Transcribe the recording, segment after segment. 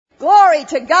Glory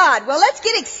to God. Well, let's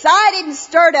get excited and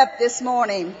stirred up this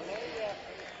morning.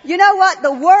 You know what?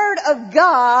 The Word of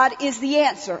God is the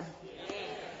answer.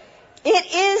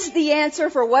 It is the answer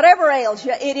for whatever ails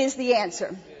you. It is the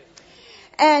answer.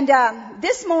 And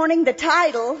this morning, the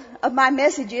title of my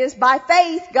message is, By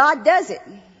Faith, God Does It.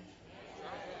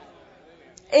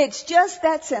 It's just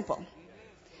that simple.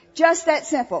 Just that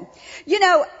simple. You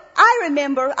know, I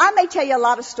remember, I may tell you a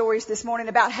lot of stories this morning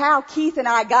about how Keith and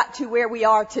I got to where we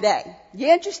are today. You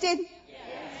interested? Yes.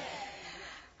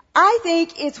 I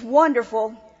think it's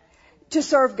wonderful to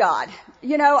serve God.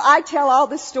 You know, I tell all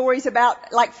the stories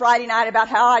about, like Friday night, about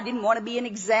how I didn't want to be an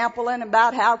example and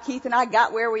about how Keith and I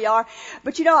got where we are.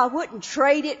 But you know, I wouldn't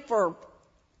trade it for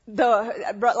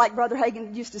like Brother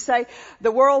Hagin used to say,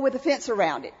 the world with a fence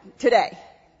around it today.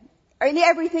 And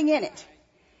everything in it.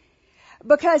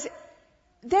 Because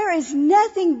there is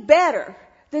nothing better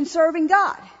than serving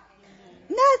God.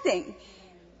 Nothing.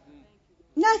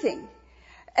 Nothing.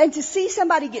 And to see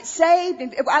somebody get saved,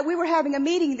 and we were having a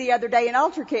meeting the other day in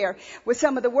Altar Care with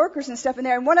some of the workers and stuff in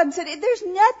there, and one of them said, there's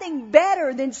nothing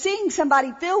better than seeing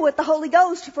somebody filled with the Holy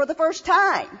Ghost for the first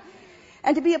time.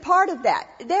 And to be a part of that.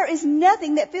 There is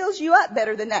nothing that fills you up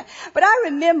better than that. But I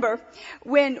remember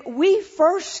when we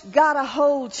first got a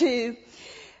hold to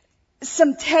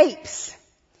some tapes.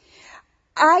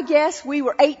 I guess we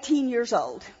were 18 years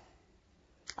old.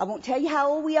 I won't tell you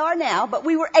how old we are now, but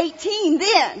we were 18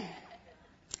 then.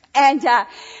 And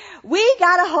we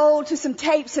got a hold to some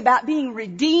tapes about being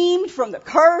redeemed from the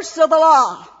curse of the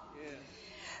law.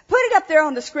 Put it up there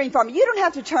on the screen for me. You don't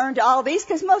have to turn to all these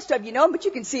because most of you know them, but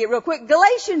you can see it real quick.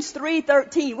 Galatians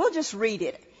 3:13. We'll just read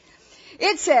it.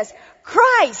 It says,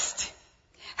 Christ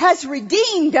has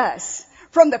redeemed us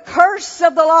from the curse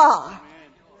of the law,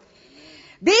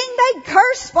 being made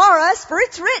curse for us, for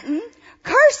it's written,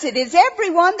 Cursed is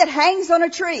everyone that hangs on a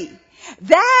tree,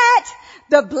 that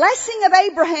the blessing of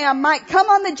Abraham might come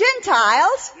on the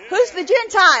Gentiles. Who's the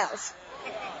Gentiles?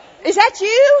 Is that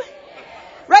you?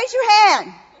 Raise your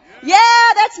hand.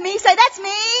 Yeah, that's me. Say, that's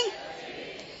me.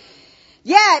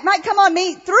 Yeah, it might come on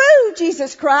me through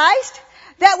Jesus Christ,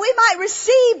 that we might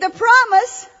receive the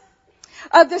promise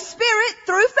of the Spirit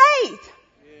through faith.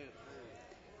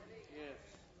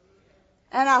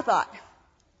 And I thought,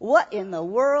 what in the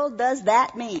world does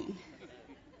that mean?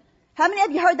 How many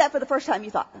of you heard that for the first time? You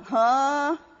thought,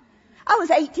 huh? I was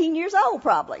 18 years old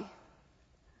probably.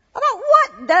 I thought,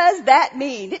 what does that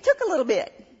mean? It took a little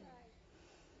bit.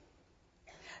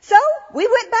 So we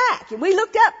went back and we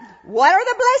looked up, what are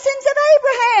the blessings of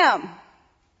Abraham?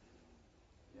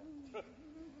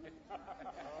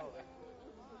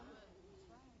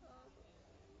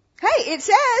 Hey, it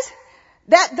says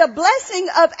that the blessing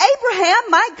of Abraham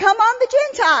might come on the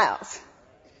Gentiles.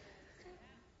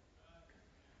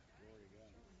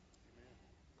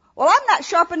 Well, I'm not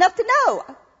sharp enough to know.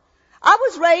 I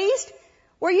was raised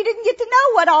where you didn't get to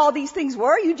know what all these things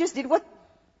were. You just did what,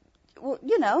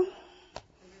 you know.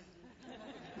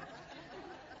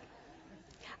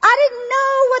 I didn't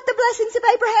know what the blessings of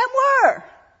Abraham were.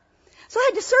 So I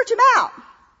had to search them out.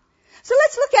 So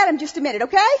let's look at them just a minute,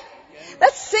 okay?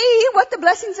 Let's see what the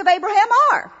blessings of Abraham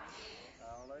are.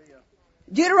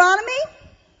 Deuteronomy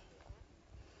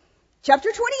chapter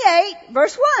 28,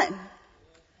 verse 1.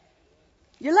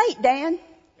 You're late, Dan.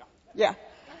 Yeah.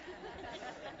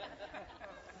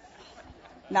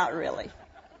 Not really.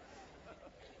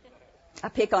 I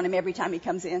pick on him every time he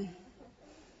comes in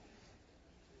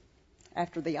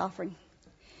after the offering.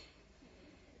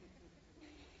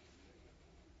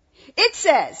 It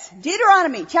says,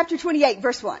 Deuteronomy chapter 28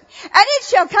 verse 1, And it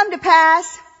shall come to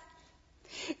pass,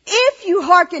 if you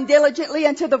hearken diligently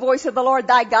unto the voice of the Lord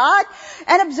thy God,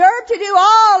 and observe to do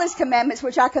all his commandments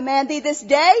which I command thee this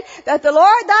day, that the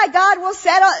Lord thy God will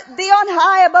set thee on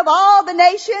high above all the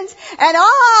nations, and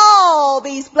all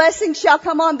these blessings shall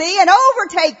come on thee and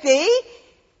overtake thee.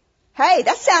 Hey,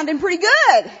 that's sounding pretty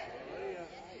good.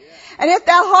 And if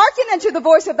thou hearken unto the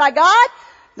voice of thy God,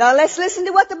 now let's listen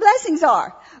to what the blessings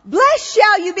are. Blessed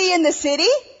shall you be in the city.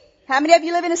 How many of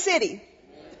you live in a city?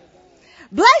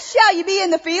 Blessed shall you be in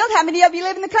the field. How many of you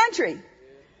live in the country?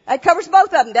 That covers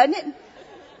both of them, doesn't it?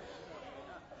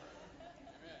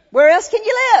 Where else can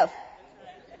you live?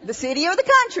 The city or the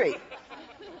country.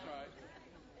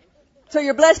 So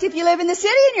you're blessed if you live in the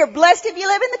city and you're blessed if you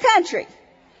live in the country.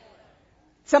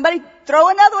 Somebody throw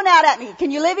another one out at me. Can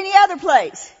you live any other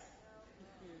place?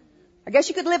 I guess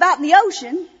you could live out in the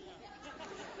ocean.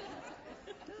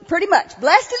 Pretty much.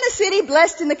 Blessed in the city,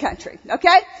 blessed in the country.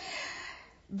 Okay?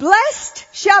 Blessed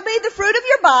shall be the fruit of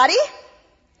your body.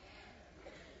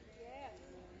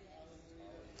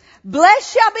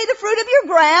 Blessed shall be the fruit of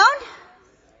your ground.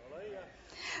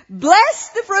 Bless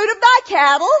the fruit of thy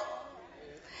cattle,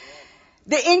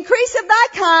 the increase of thy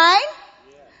kine,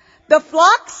 the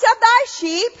flocks of thy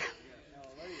sheep.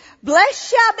 Blessed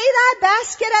shall be thy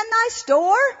basket and thy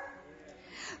store.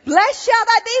 Blessed shall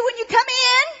thy be when you come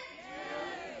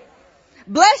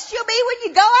in. Blessed you'll be when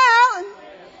you go out.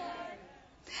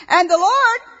 And the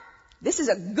Lord, this is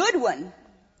a good one,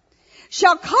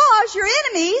 shall cause your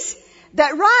enemies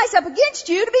that rise up against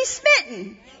you to be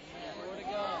smitten.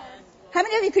 How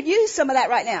many of you could use some of that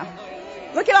right now?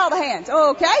 Look at all the hands.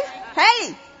 Okay.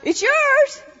 Hey, it's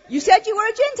yours. You said you were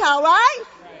a Gentile, right?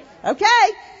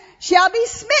 Okay. Shall be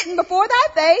smitten before thy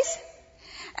face,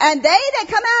 and they that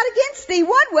come out against thee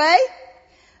one way,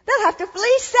 they'll have to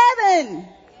flee seven.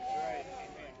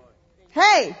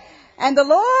 Hey, and the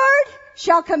Lord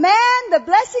shall command the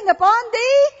blessing upon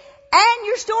thee and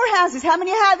your storehouses. How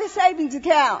many have a savings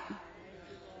account?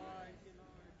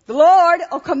 The Lord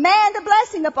will command a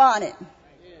blessing upon it.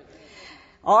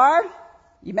 Or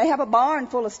you may have a barn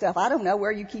full of stuff. I don't know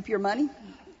where you keep your money. You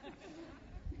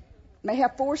may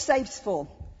have 4 safes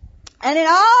full. And in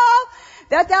all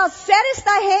that thou settest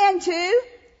thy hand to,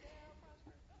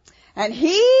 and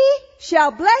he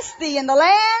shall bless thee in the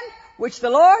land which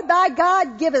the Lord thy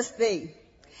God giveth thee.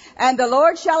 And the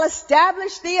Lord shall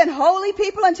establish thee an holy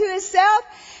people unto himself.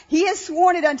 He has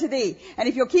sworn it unto thee. And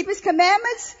if you'll keep his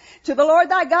commandments to the Lord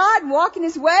thy God and walk in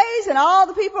his ways, and all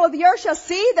the people of the earth shall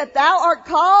see that thou art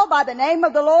called by the name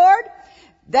of the Lord,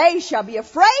 they shall be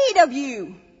afraid of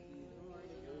you.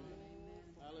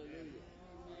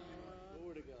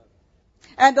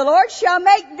 And the Lord shall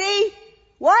make thee,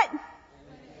 what?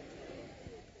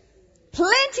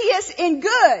 Plenteous in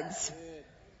goods,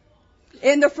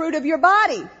 in the fruit of your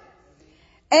body,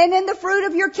 and in the fruit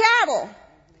of your cattle,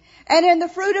 and in the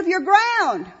fruit of your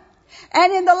ground,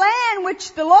 and in the land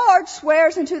which the Lord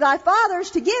swears unto thy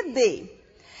fathers to give thee.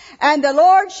 And the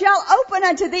Lord shall open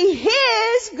unto thee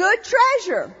his good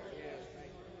treasure.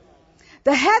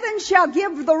 The heavens shall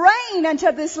give the rain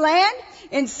unto this land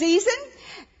in season,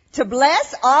 to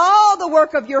bless all the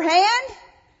work of your hand.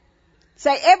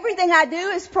 Say, everything I do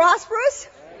is prosperous.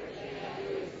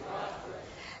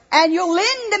 And you'll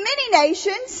lend to many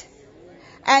nations,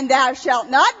 and thou shalt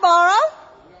not borrow.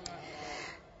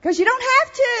 Because you don't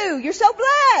have to. You're so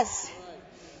blessed.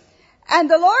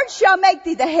 And the Lord shall make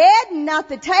thee the head and not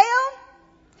the tail,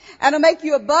 and will make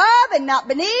you above and not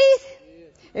beneath,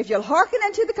 if you'll hearken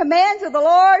unto the commands of the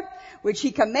Lord, which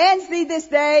he commands thee this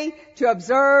day to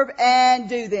observe and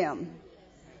do them.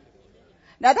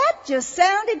 Now that just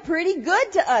sounded pretty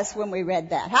good to us when we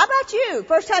read that. How about you?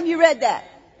 First time you read that?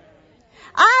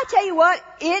 I tell you what,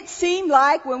 it seemed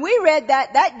like when we read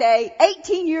that day,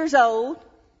 18 years old,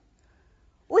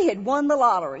 we had won the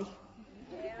lottery.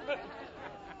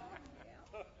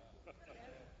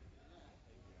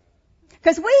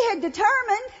 Because we had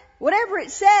determined, whatever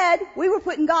it said, we were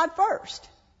putting God first.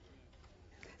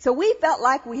 So we felt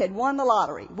like we had won the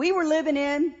lottery. We were living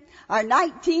in our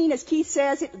as Keith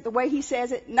says it, the way he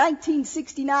says it,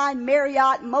 1969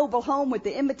 Marriott mobile home with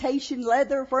the imitation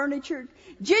leather furniture.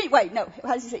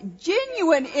 How does he say?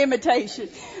 Genuine imitation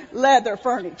leather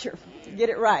furniture. Get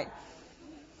it right.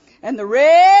 And the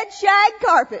red shag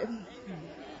carpet.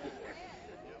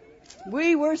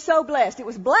 We were so blessed. It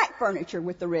was black furniture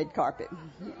with the red carpet.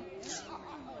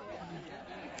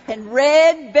 And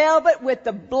red velvet with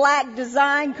the black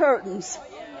design curtains.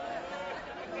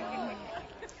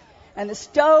 And the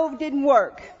stove didn't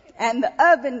work. And the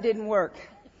oven didn't work.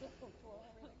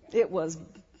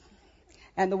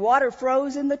 And the water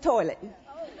froze in the toilet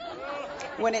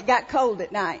when it got cold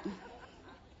at night.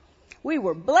 We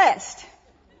were blessed.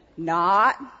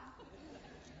 Not.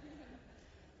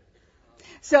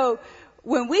 So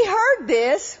when we heard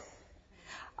this,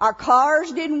 our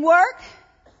cars didn't work.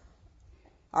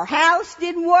 Our house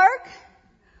didn't work.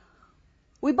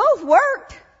 We both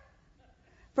worked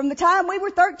from the time we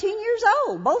were 13 years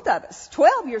old, both of us,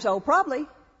 12 years old probably.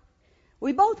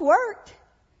 We both worked,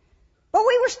 but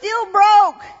we were still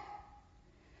broke.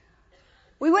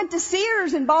 We went to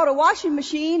Sears and bought a washing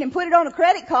machine and put it on a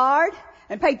credit card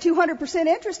and paid 200%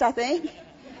 interest, I think.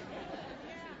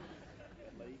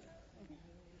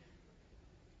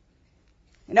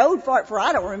 And owed for it for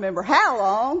I don't remember how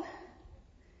long.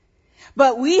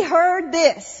 But we heard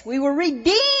this. We were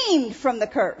redeemed from the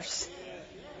curse.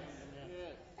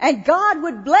 And God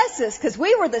would bless us because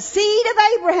we were the seed of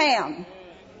Abraham.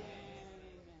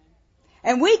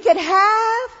 And we could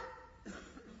have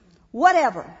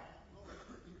whatever.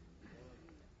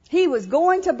 He was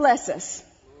going to bless us.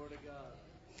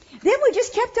 Then we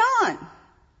just kept on.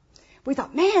 We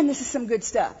thought, man, this is some good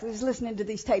stuff. We was listening to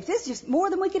these tapes. This is just more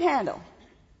than we could handle.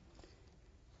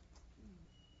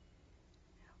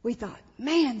 we thought,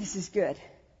 man, this is good.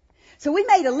 So we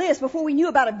made a list before we knew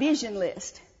about a vision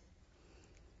list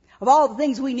of all the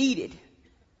things we needed.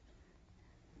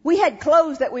 We had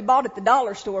clothes that we bought at the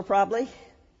dollar store probably.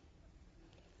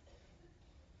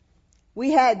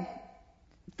 We had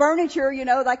furniture,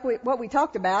 like what we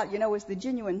talked about, was the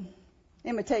genuine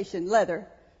imitation leather.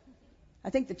 I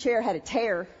think the chair had a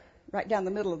tear right down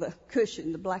the middle of the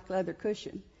cushion, the black leather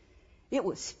cushion. It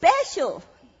was special.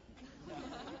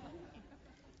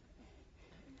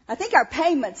 I think our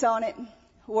payments on it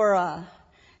were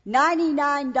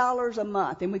 $99 a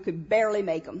month, and we could barely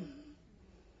make them.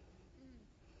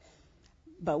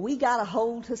 But we got a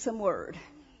hold to some word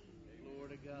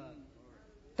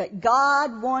that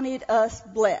God wanted us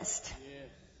blessed.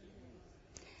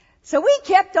 So we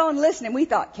kept on listening. We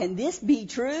thought, can this be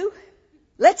true?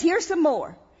 Let's hear some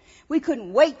more. We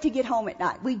couldn't wait to get home at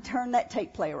night. We'd turn that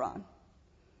tape player on.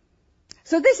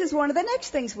 So this is one of the next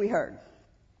things we heard.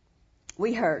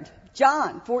 We heard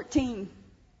John 14.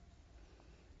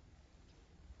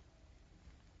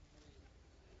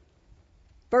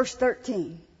 Verse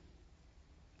 13.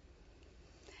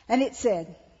 And it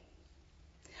said,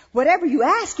 whatever you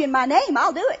ask in my name,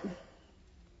 I'll do it.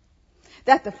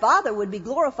 That the Father would be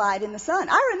glorified in the Son.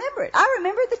 I remember it. I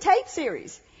remember the tape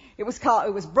series. It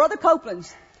was Brother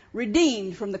Copeland's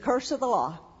Redeemed from the Curse of the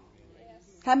Law.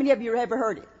 How many of you have ever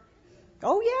heard it?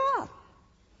 Oh, yeah.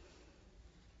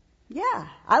 Yeah.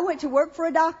 I went to work for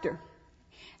a doctor,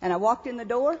 and I walked in the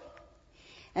door,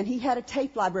 and he had a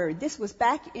tape library. This was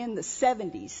back in the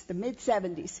 70s, the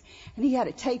mid-70s, and he had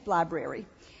a tape library.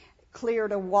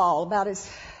 Cleared a wall about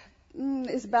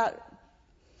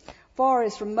far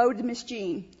as from Mo to Miss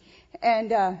Jean,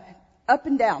 and up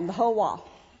and down the whole wall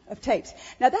of tapes.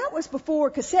 Now that was before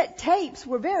cassette tapes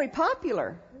were very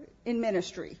popular in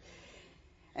ministry.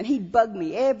 And he'd bug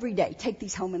me every day. Take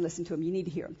these home and listen to them. You need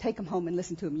to hear them. Take them home and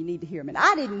listen to them. You need to hear them. And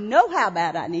I didn't know how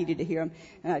bad I needed to hear them.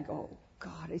 And I'd go, oh,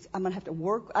 God, I'm going to have to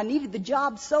work. I needed the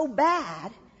job so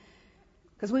bad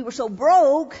because we were so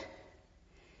broke.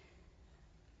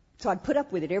 So I'd put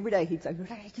up with it every day. He'd say,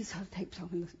 take these tapes home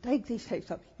and listen. Take these tapes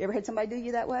home. You ever had somebody do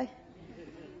you that way?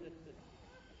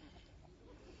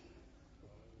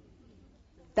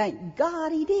 Thank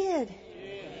God he did.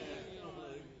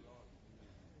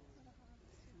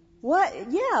 What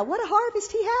a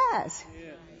harvest he has.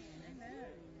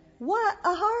 What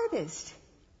a harvest.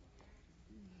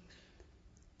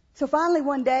 So finally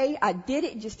one day I did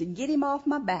it just to get him off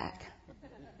my back.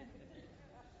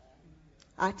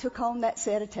 I took home that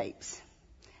set of tapes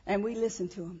and we listened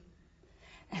to them.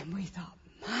 And we thought,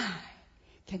 my,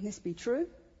 can this be true?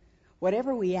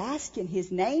 Whatever we ask in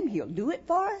his name, he'll do it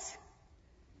for us.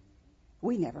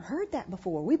 We never heard that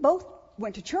before. We both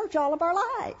went to church all of our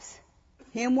lives.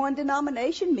 Him one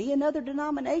denomination, me another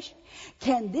denomination.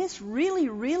 Can this really,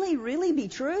 really, really be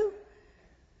true?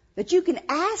 That you can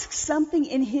ask something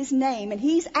in his name and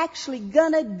he's actually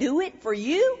gonna do it for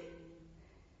you?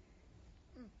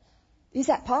 Is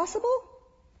that possible?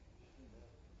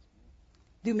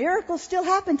 Do miracles still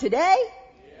happen today?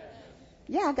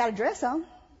 Yeah, I've got a dress on.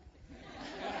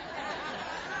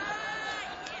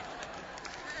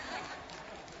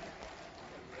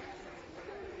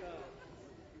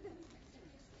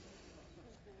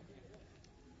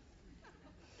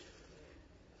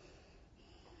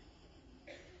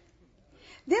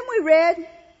 Then we read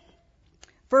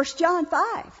 1 John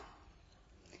 5.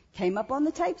 Came up on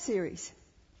the tape series.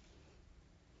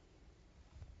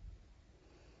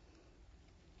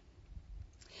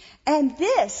 And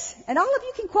this, and all of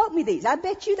you can quote me these. I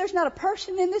bet you there's not a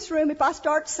person in this room, if I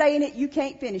start saying it, you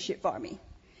can't finish it for me.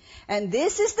 And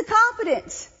this is the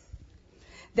confidence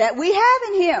that we have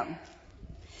in him.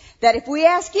 That if we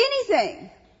ask anything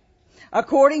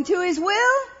according to his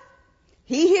will,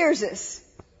 he hears us.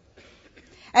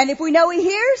 And if we know he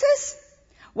hears us,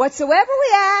 whatsoever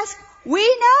we ask,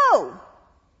 we know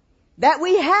that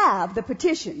we have the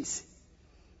petitions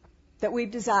that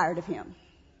we've desired of him.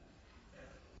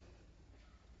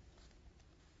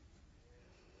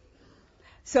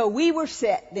 So we were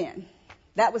set then.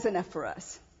 That was enough for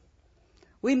us.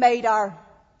 We made our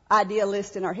idea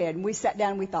list in our head and we sat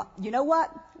down and we thought, you know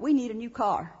what? We need a new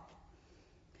car.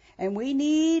 And we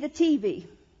need a TV.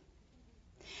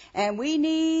 And we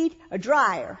need a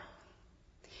dryer.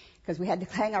 Because we had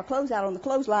to hang our clothes out on the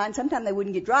clothesline. Sometimes they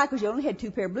wouldn't get dry because you only had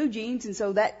 2 pair of blue jeans and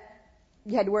so that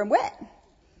you had to wear them wet.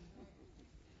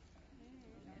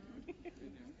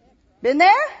 Been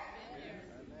there?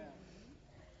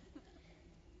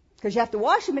 Because you have to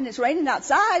wash them and it's raining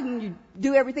outside and you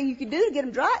do everything you can do to get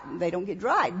them dry. They don't get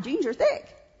dry. Jeans are thick.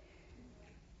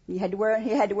 He had to wear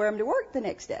them to work the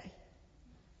next day.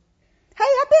 Hey,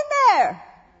 I've been there.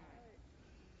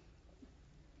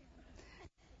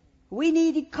 We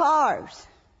needed cars.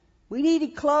 We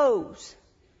needed clothes.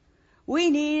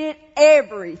 We needed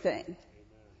everything.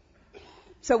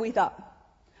 So we thought,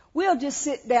 we'll just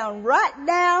sit down right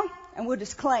now and we'll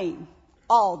just claim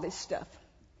all this stuff.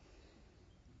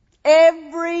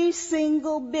 Every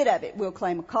single bit of it. We'll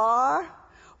claim a car.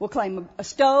 We'll claim a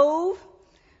stove.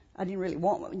 I didn't really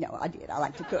want one. No, I did. I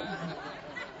like to cook.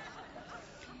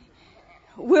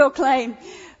 We'll claim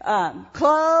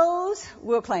clothes.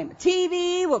 We'll claim a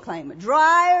TV. We'll claim a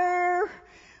dryer.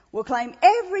 We'll claim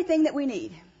everything that we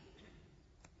need.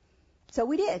 So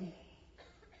we did.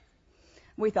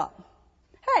 We thought,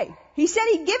 hey, he said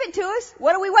he'd give it to us.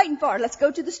 What are we waiting for? Let's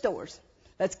go to the stores.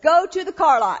 Let's go to the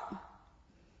car lot.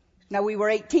 Now, we were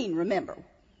 18, remember.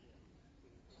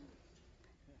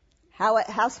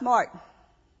 How smart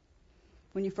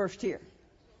when you first hear.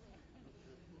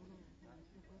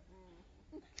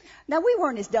 Now, we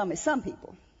weren't as dumb as some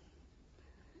people.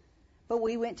 But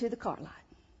we went to the car lot.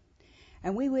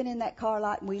 And we went in that car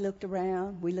lot and we looked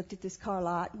around. We looked at this car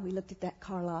lot and we looked at that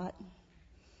car lot.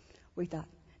 We thought,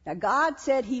 now God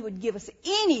said he would give us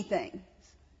anything.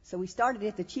 So we started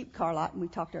at the cheap car lot and we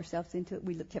talked ourselves into it.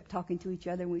 We kept talking to each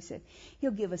other and we said,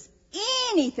 he'll give us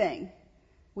anything.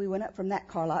 We went up from that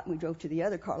car lot and we drove to the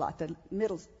other car lot, the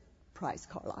middle price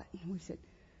car lot. And we said,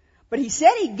 but he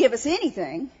said he'd give us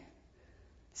anything.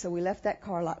 So we left that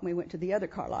car lot and we went to the other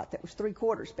car lot that was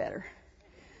 3/4 better.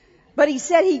 But he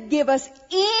said he'd give us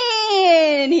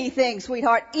anything,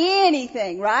 sweetheart,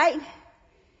 anything, right?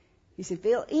 He said,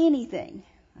 Phil, anything.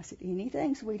 I said,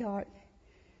 anything, sweetheart.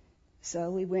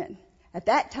 So we went. At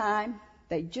that time,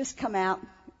 they'd just come out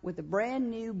with a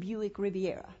brand new Buick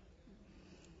Riviera.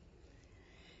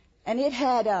 And it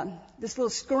had this little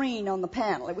screen on the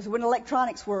panel. It was when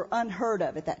electronics were unheard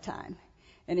of at that time.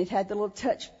 And it had the little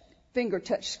finger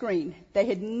touch screen. They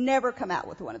had never come out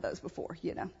with one of those before,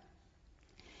 you know.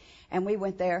 And we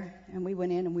went there, and we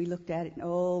went in, and we looked at it, and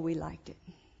oh, we liked it.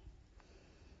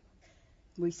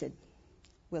 We said,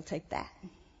 we'll take that.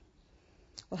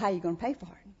 Well, how are you going to pay for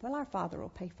it? Well, our Father will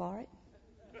pay for it.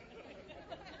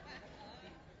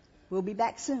 We'll be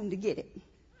back soon to get it.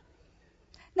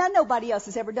 Now, nobody else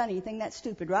has ever done anything that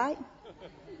stupid, right?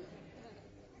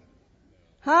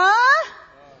 Huh?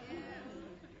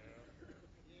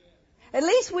 At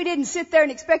least we didn't sit there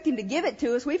and expect him to give it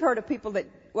to us. We've heard of people that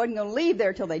wasn't going to leave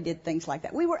there till they did things like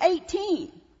that. We were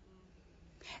 18.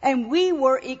 And we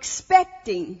were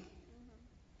expecting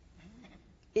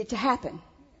it to happen.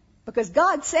 Because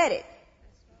God said it.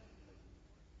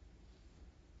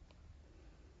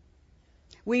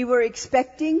 We were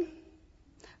expecting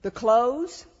the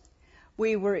clothes.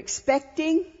 We were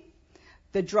expecting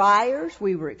the dryers.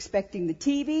 We were expecting the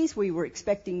TVs. We were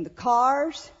expecting the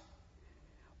cars.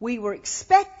 We were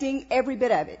expecting every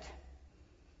bit of it.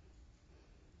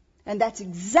 And that's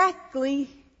exactly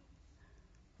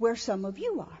where some of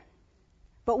you are.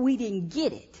 But we didn't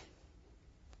get it.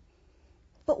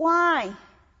 But why?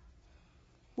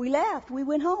 We left. We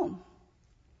went home.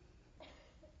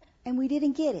 And we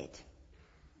didn't get it.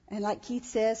 And like Keith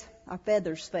says, our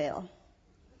feathers fell.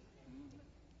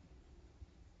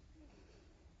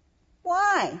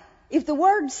 Why? If the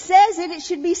Word says it, it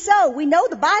should be so. We know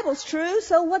the Bible's true,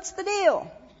 so what's the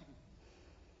deal?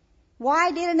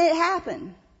 Why didn't it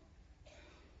happen?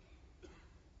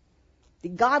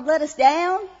 Did God let us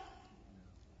down?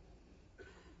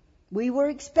 We were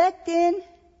expecting.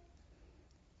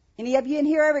 Any of you in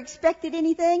here ever expected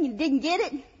anything and didn't get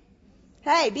it?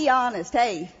 Hey, be honest.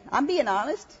 Hey, I'm being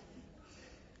honest.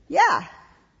 Yeah.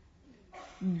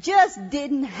 Just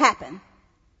didn't happen.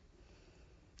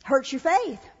 Hurts your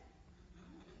faith.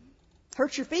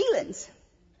 Hurts your feelings.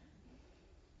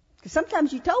 Because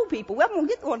sometimes you told people, well, I'm going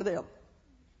to get one of them.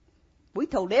 We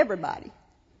told everybody.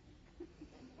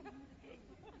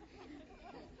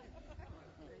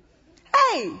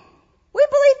 Hey, we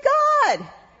believe God.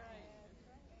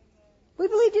 We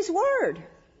believed His Word.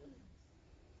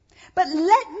 But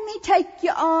let me take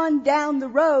you on down the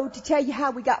road to tell you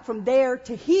how we got from there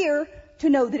to here to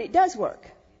know that it does work.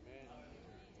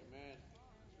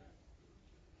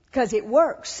 Because it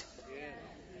works.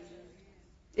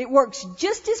 It works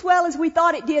just as well as we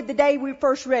thought it did the day we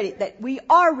first read it, that we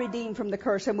are redeemed from the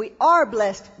curse and we are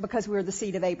blessed because we're the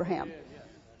seed of Abraham.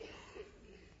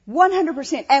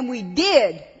 100%. And we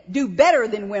did do better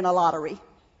than win a lottery.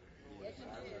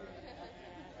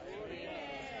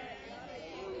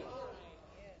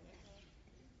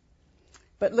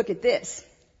 But look at this.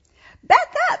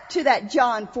 Back up to that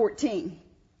John 14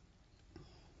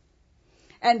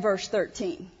 and verse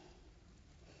 13.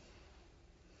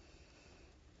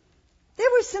 There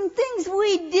were some things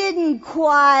we didn't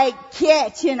quite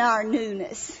catch in our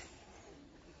newness.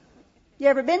 You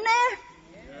ever been there?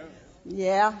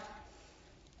 Yeah.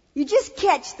 You just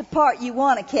catch the part you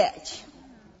want to catch.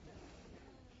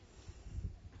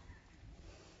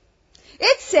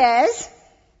 It says,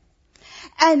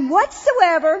 and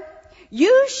whatsoever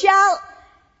you shall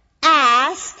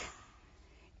ask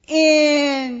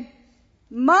in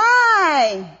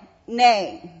my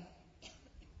name.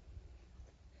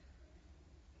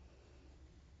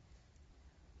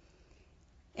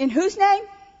 In whose name?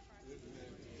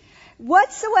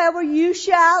 Whatsoever you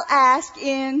shall ask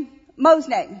in Mo's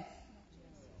name.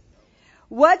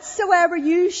 Whatsoever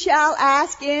you shall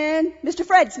ask in Mr.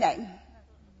 Fred's name.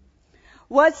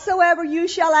 Whatsoever you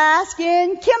shall ask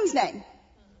in Kim's name.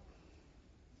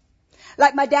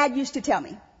 Like my dad used to tell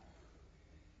me.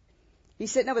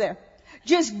 He's sitting over there.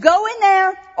 Just go in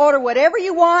there, order whatever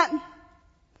you want,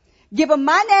 give them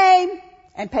my name,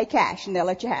 and pay cash, and they'll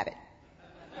let you have it.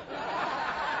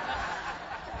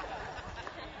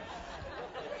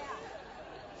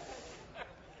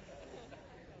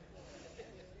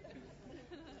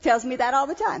 Tells me that all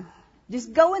the time.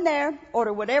 Just go in there,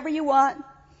 order whatever you want,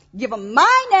 give them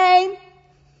my name,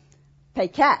 pay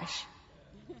cash.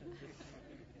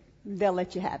 They'll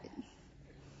let you have it.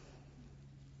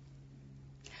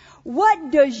 What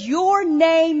does your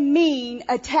name mean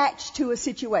attached to a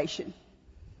situation?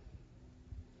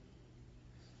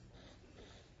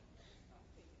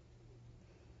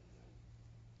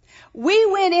 We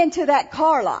went into that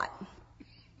car lot.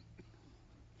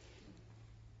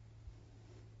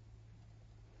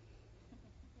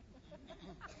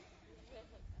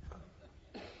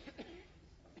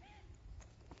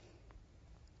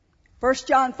 First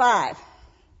John 5.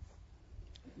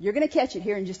 You're going to catch it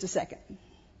here in just a second.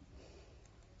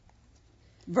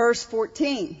 Verse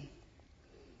 14.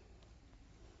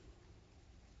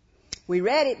 We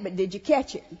read it, but did you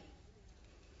catch it?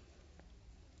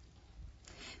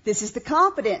 This is the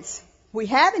confidence we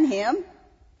have in Him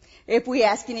if we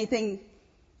ask anything.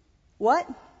 What?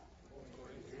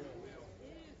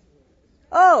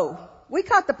 Oh, we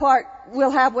caught the part,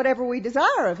 we'll have whatever we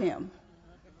desire of Him.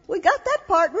 We got that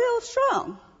part real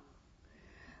strong.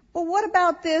 But what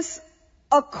about this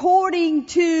according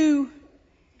to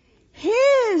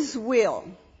His will?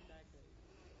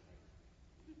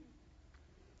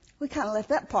 We kind of left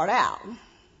that part out.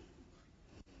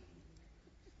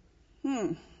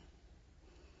 The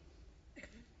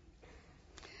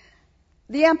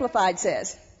Amplified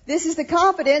says, this is the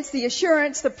confidence, the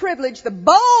assurance, the privilege, the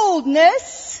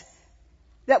boldness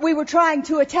that we were trying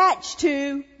to attach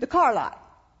to the car lot.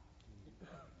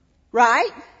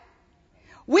 Right?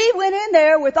 We went in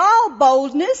there with all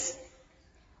boldness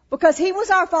because He was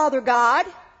our Father God.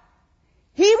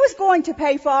 He was going to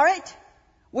pay for it.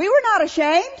 We were not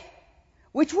ashamed,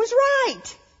 which was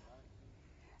right.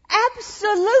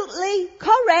 Absolutely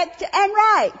correct and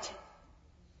right.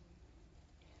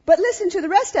 But listen to the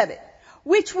rest of it.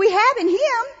 Which we have in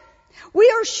Him, we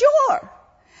are sure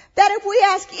that if we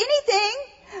ask anything,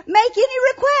 make any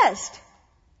request,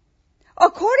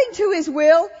 according to His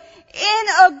will, in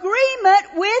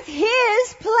agreement with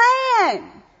His plan.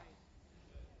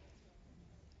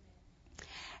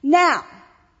 Now,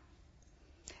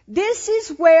 this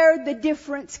is where the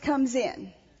difference comes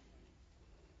in.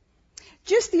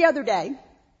 Just the other day,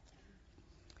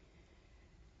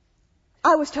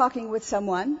 I was talking with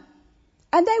someone,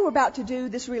 and they were about to do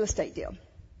this real estate deal.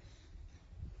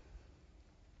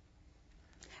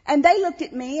 And they looked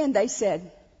at me and they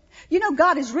said, you know,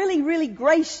 God has really, really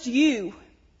graced you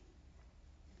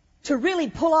to really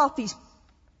pull off these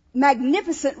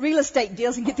magnificent real estate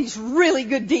deals and get these really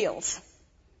good deals.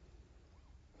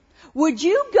 Would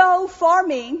you go for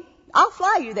me? I'll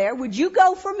fly you there. Would you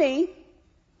go for me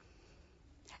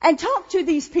and talk to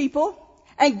these people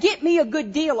and get me a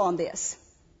good deal on this?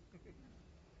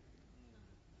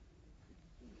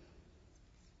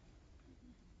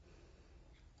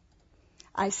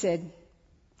 I said,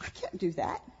 I can't do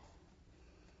that.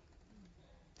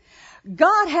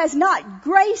 God has not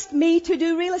graced me to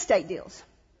do real estate deals.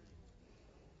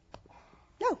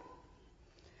 No.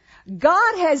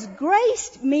 God has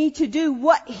graced me to do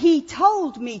what He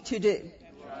told me to do.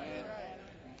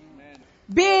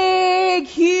 Big,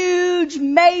 huge,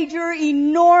 major,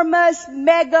 enormous,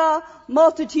 mega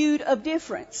multitude of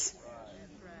difference.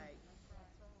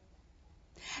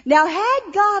 Now, had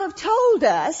God have told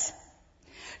us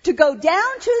to go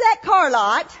down to that car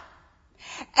lot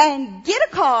and get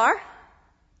a car,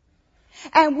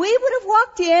 and we would have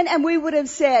walked in and we would have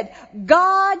said,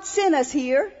 God sent us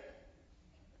here,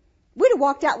 we'd have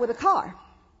walked out with a car.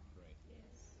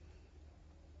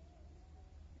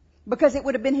 Because it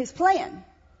would have been His plan.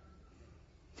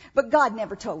 But God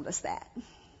never told us that.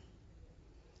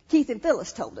 Keith and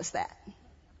Phyllis told us that.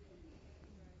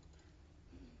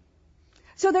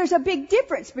 So there's a big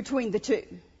difference between the two.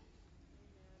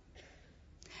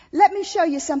 Let me show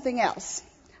you something else.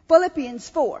 Philippians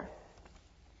 4.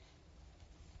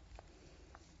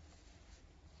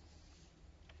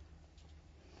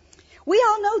 We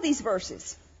all know these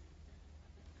verses.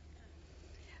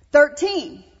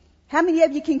 13. How many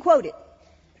of you can quote it?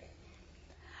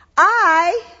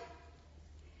 I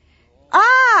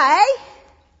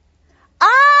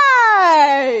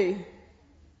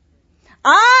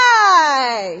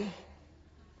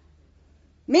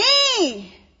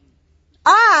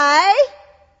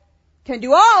can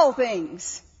do all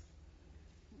things.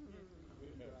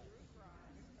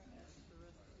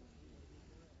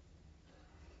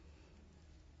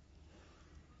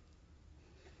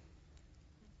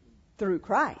 Through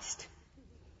Christ.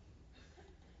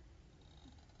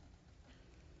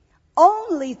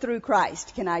 Only through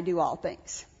Christ can I do all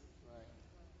things.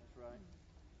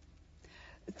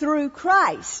 Through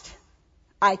Christ,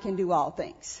 I can do all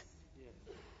things.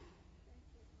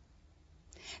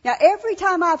 Now, every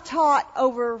time I've taught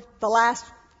over the last,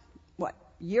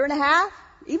 year and a half,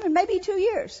 even maybe 2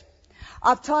 years,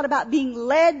 I've taught about being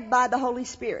led by the Holy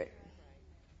Spirit.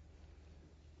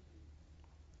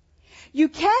 You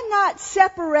cannot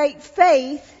separate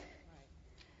faith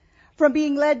from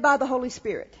being led by the Holy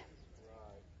Spirit.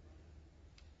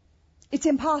 It's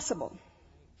impossible.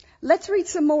 Let's read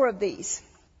some more of these.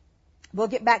 We'll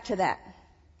get back to that.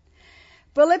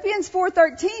 Philippians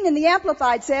 4:13 in the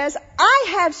Amplified says, I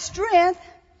have strength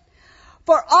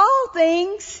for all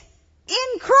things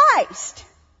in Christ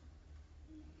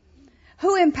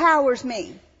who empowers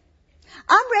me.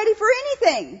 I'm ready for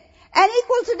anything and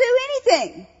equal to do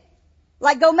anything.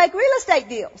 Like go make real estate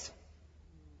deals.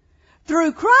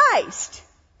 Through Christ.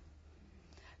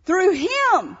 Through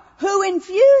Him who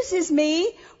infuses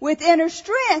me with inner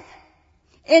strength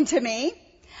into me,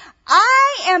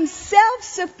 I am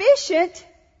self-sufficient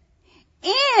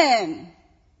in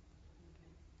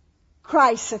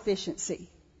Christ's sufficiency.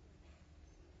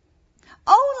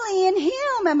 Only in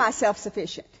Him am I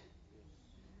self-sufficient.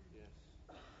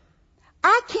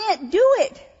 I can't do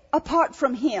it apart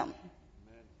from Him.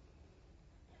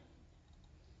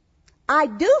 I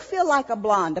do feel like a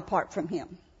blonde apart from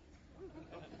Him.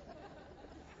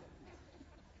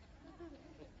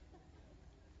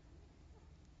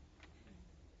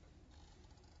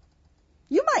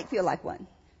 You might feel like one.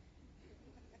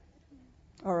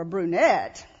 Or a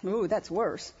brunette. Ooh, that's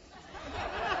worse.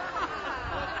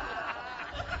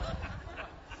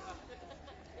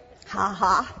 Ha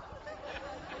ha.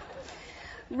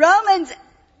 Romans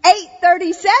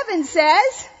 8:37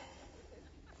 says,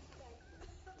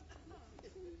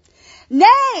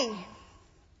 nay,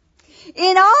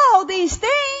 in all these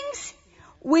things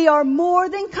we are more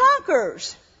than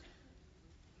conquerors.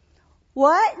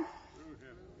 What?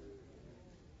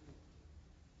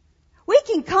 We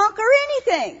can conquer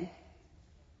anything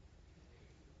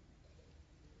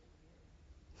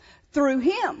through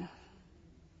Him.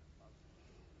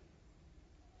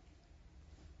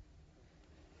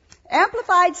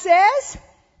 Amplified says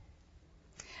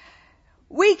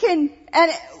we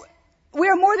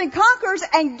are more than conquerors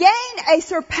and gain a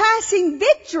surpassing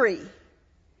victory,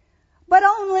 but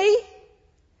only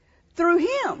through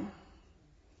Him.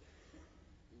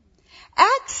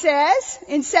 Acts says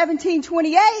in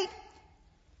 17:28,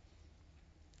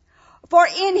 for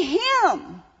in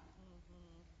Him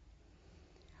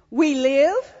we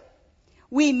live,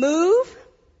 we move,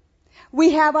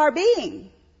 we have our being.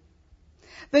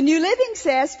 The New Living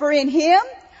says, for in Him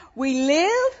we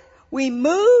live, we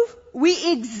move,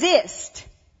 we exist.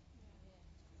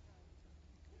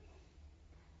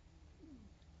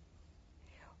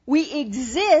 We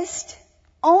exist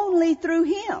only through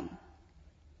Him.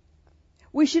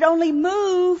 We should only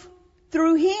move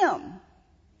through Him.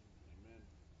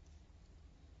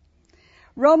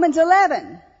 Romans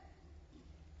 11.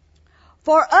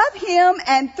 For of Him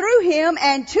and through Him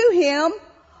and to Him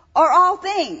are all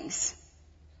things.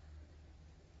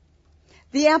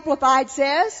 The Amplified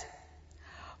says,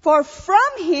 for from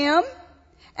Him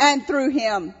and through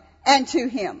Him and to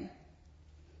Him.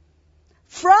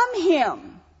 From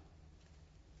Him.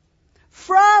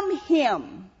 From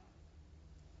Him.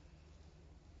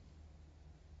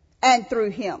 And through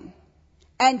Him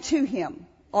and to Him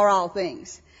are all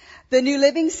things. The New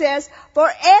Living says, for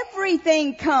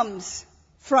everything comes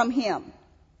from Him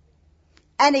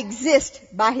and exists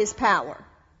by His power.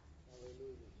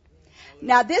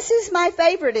 Now this is my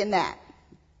favorite in that.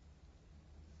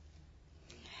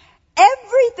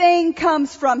 Everything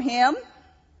comes from Him.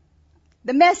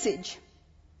 The Message.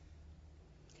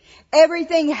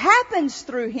 Everything happens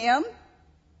through Him.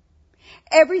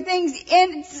 Everything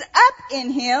ends up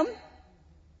in Him.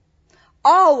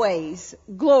 Always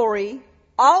glory,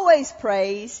 always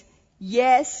praise,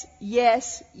 yes,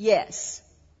 yes, yes.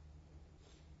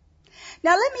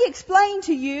 Now let me explain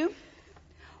to you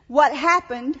what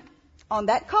happened on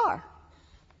that car.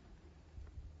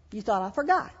 You thought I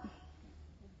forgot.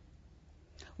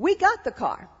 We got the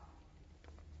car.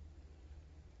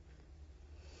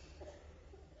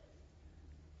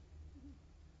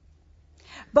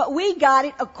 But we got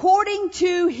it according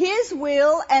to His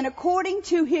will and according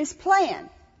to His plan.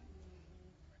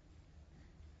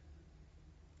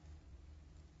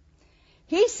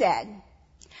 He said,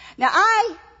 now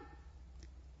I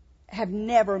have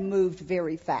never moved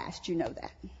very fast, you know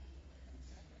that.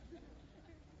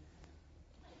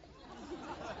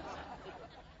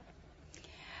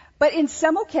 But in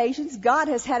some occasions, God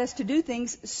has had us to do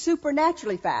things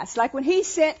supernaturally fast. Like when He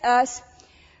sent us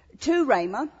to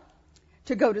Rhema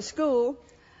to go to school,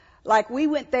 like we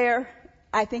went there,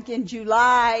 I think in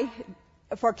July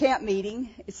for camp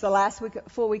meeting. It's the last week,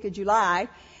 full week of July.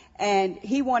 And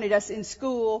He wanted us in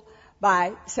school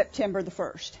by September the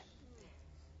 1st.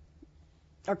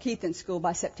 Or Keith in school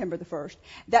by September the 1st.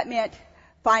 That meant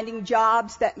finding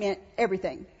jobs. That meant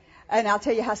everything. And I'll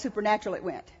tell you how supernatural it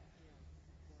went.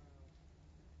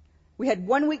 We had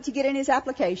 1 week to get in his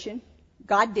application.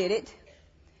 God did it.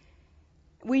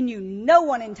 We knew no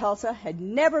one in Tulsa, had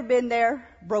never been there,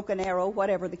 Broken Arrow,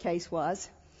 whatever the case was.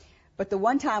 But the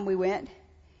one time we went,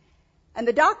 and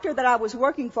the doctor that I was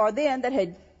working for then that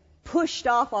had pushed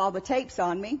off all the tapes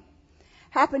on me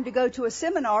happened to go to a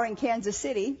seminar in Kansas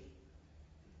City,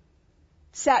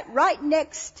 sat right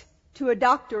next to a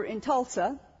doctor in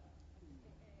Tulsa,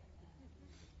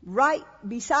 right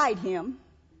beside him,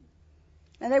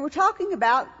 and they were talking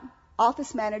about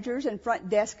office managers and front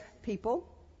desk people.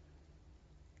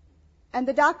 And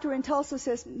the doctor in Tulsa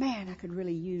says, man, I could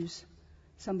really use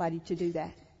somebody to do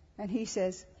that. And he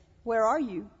says, where are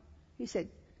you? He said,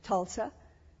 Tulsa.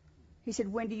 He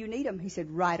said, when do you need them? He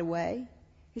said, right away.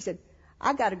 He said,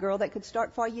 I got a girl that could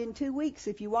start for you in 2 weeks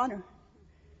if you want her.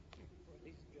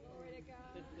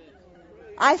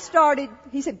 I started,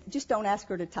 he said, just don't ask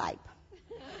her to type.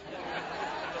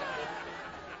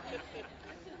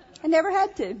 I never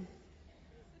had to.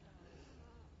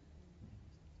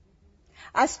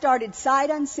 I started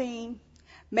sight unseen,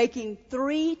 making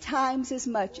 3 times as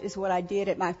much as what I did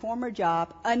at my former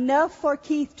job, enough for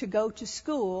Keith to go to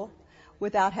school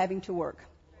without having to work.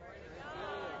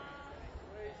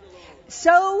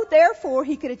 So, therefore,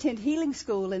 he could attend healing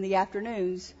school in the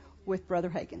afternoons with Brother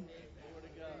Hagin.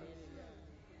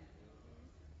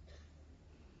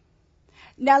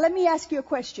 Now, let me ask you a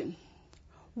question.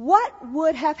 What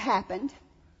would have happened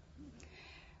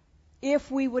if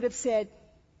we would have said,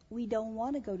 we don't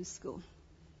want to go to school?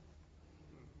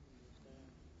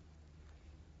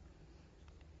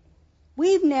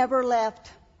 We've never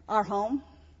left our home.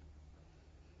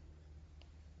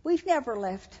 We've never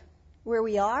left where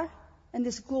we are in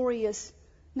this glorious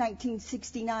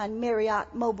 1969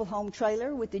 Marriott mobile home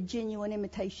trailer with the genuine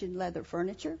imitation leather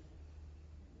furniture.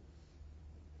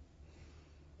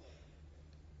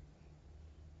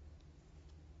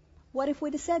 What if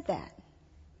we'd have said that?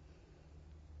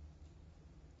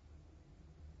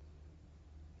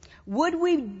 Would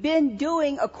we have been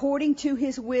doing according to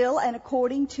His will and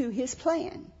according to His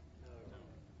plan?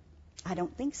 I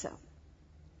don't think so.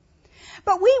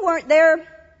 But we weren't there.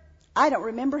 I don't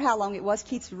remember how long it was.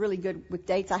 Keith's really good with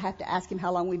dates. I have to ask him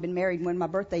how long we've been married and when my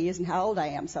birthday is and how old I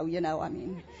am. So,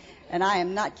 and I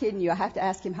am not kidding you. I have to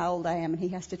ask him how old I am and he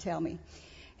has to tell me.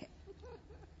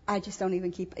 I just don't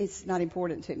even it's not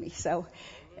important to me. So,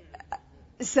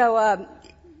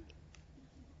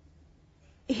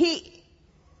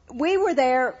 we were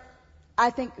there, I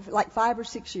think, like 5 or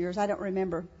 6 years. I don't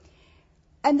remember.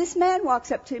 And this man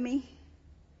walks up to me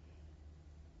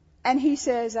and he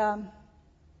says,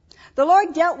 the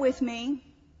Lord dealt with me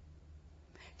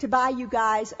to buy you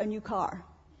guys a new car.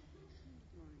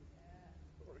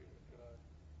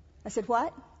 I said,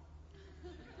 what?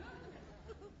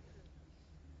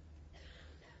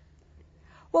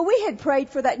 Well, we had prayed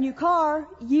for that new car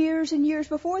years and years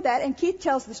before that, and Keith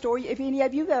tells the story, if any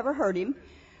of you have ever heard him,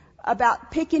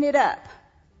 about picking it up.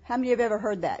 How many have ever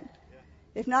heard that?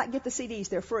 If not, get the CDs,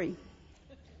 they're free.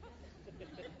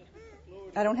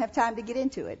 I don't have time to get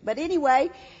into it. But anyway,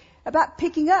 about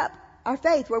picking up our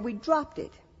faith where we dropped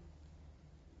it.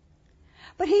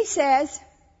 But he says,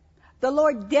 the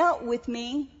Lord dealt with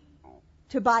me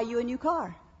to buy you a new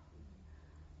car.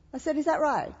 I said, is that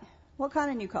right? What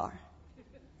kind of new car?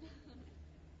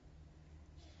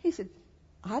 He said,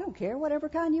 I don't care, whatever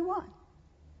kind you want.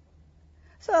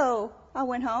 So I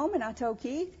went home and I told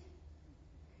Keith.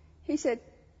 He said,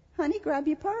 honey, grab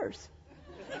your purse.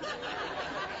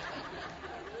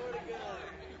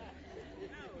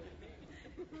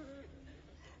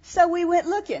 So we went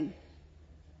looking.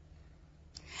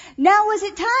 Now was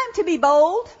it time to be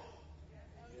bold?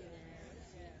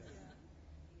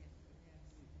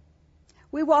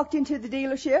 We walked into the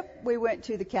dealership. We went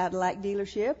to the Cadillac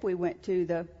dealership. We went to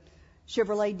the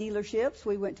Chevrolet dealerships.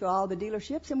 We went to all the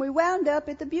dealerships, and we wound up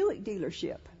at the Buick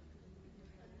dealership.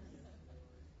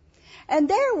 And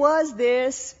there was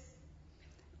this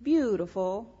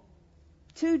beautiful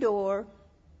 2-door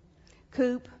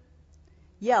coupe,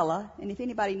 yellow. And if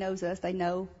anybody knows us, they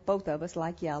know both of us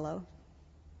like yellow.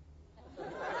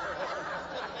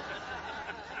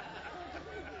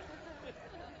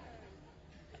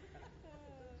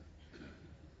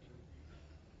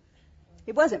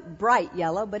 It wasn't bright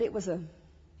yellow, but it was a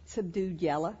subdued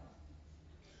yellow.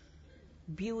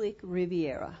 Buick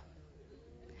Riviera,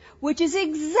 which is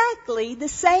exactly the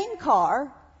same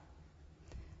car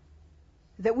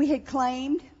that we had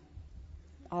claimed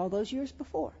all those years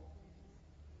before.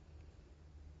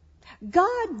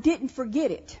 God didn't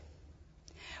forget it.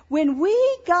 When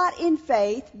we got in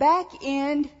faith back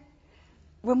when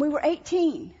we were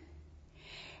 18,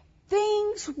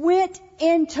 things went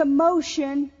into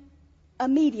motion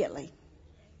immediately.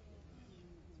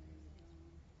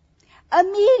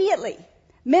 Immediately.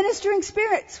 Ministering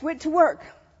spirits went to work,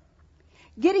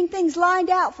 getting things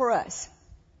lined out for us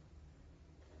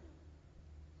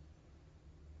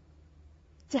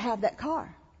to have that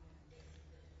car.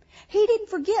 He didn't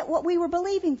forget what we were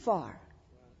believing for.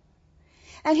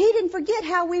 And He didn't forget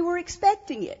how we were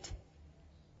expecting it.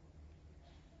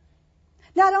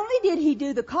 Not only did He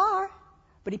do the car,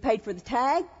 but He paid for the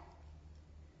tag,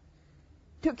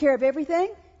 took care of everything.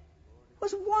 It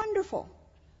was wonderful.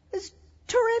 It was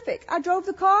terrific. I drove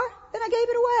the car, then I gave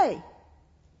it away.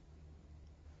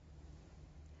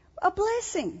 A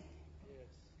blessing.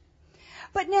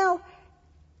 But now,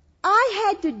 I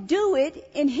had to do it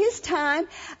in His time.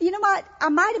 You know what? I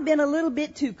might have been a little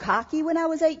bit too cocky when I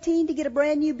was 18 to get a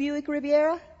brand new Buick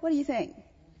Riviera. What do you think?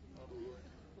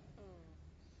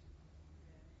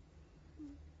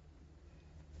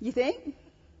 You think?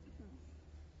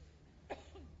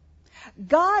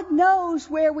 God knows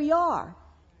where we are.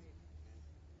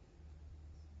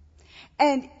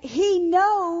 And He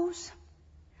knows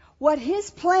what His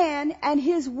plan and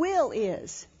His will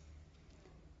is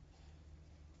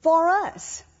for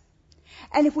us.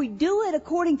 And if we do it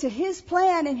according to His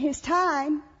plan and His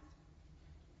time,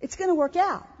 it's going to work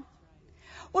out.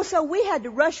 Well, so we had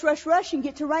to rush and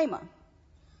get to Rhema.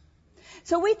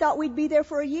 So we thought we'd be there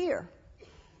for a year.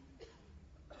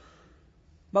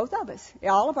 Both of us.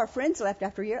 All of our friends left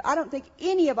after a year. I don't think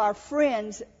any of our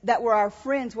friends that were our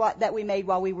friends that we made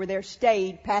while we were there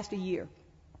stayed past a year.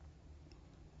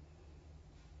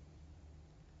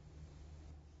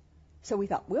 So we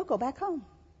thought, we'll go back home.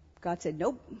 God said,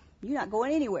 nope, you're not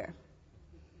going anywhere.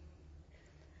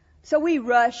 So we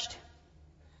rushed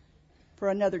for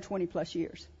another 20 plus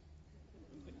years.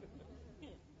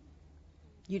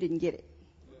 You didn't get it.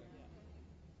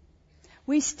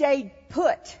 We stayed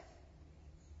put.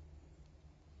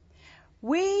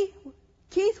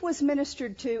 Keith was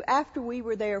ministered to after we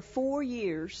were there 4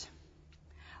 years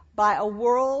by a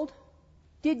world.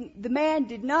 The man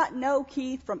did not know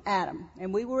Keith from Adam,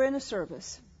 and we were in a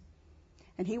service.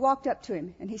 And he walked up to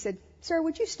him and he said, sir,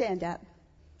 would you stand up?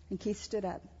 And Keith stood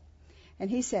up. And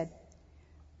he said,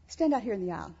 stand out here in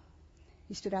the aisle.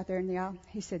 He stood out there in the aisle.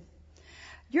 He said,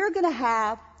 you're going to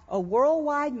have a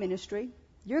worldwide ministry.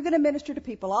 You're going to minister to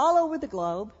people all over the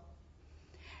globe.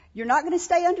 You're not going to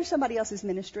stay under somebody else's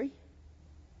ministry.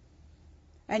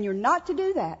 And you're not to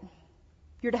do that.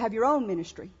 You're to have your own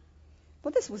ministry.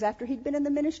 Well, this was after he'd been in the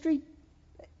ministry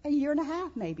a year and a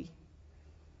half, maybe.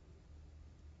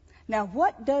 Now,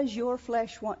 what does your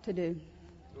flesh want to do?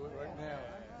 Do it right now.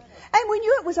 And we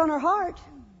knew it was on our heart.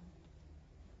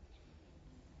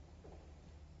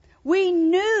 We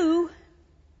knew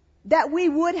that we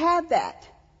would have that.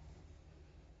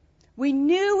 We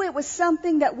knew it was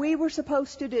something that we were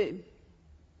supposed to do.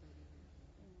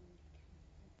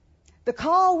 The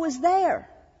call was there.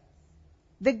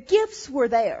 The gifts were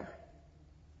there.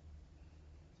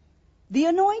 The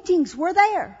anointings were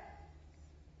there.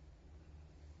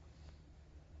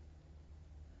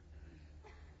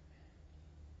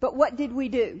 But what did we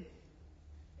do?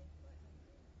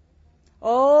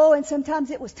 Oh, and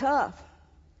sometimes it was tough.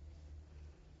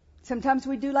 Sometimes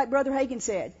we'd do like Brother Hagin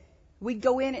said. We'd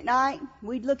go in at night,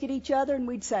 we'd look at each other and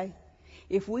we'd say,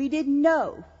 if we didn't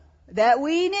know that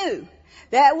we knew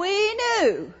that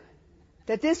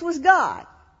this was God,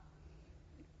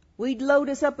 we'd load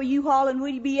us up a U-Haul and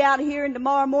we'd be out here, and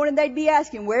tomorrow morning they'd be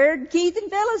asking, where'd Keith and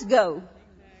Phyllis go?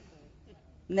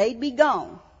 And they'd be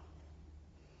gone.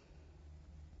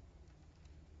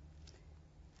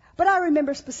 But I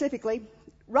remember specifically,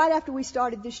 right after we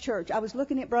started this church, I was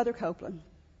looking at Brother Copeland,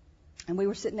 and we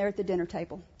were sitting there at the dinner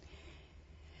table.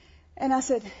 And I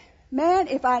said, man,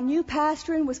 if I knew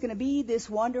pastoring was going to be this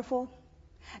wonderful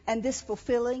and this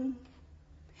fulfilling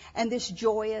and this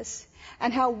joyous,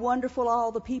 and how wonderful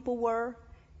all the people were,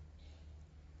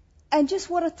 and just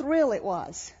what a thrill it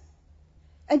was,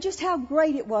 and just how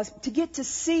great it was to get to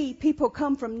see people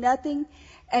come from nothing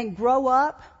and grow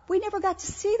up. We never got to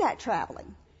see that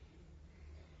traveling.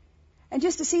 And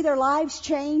just to see their lives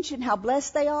change and how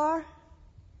blessed they are.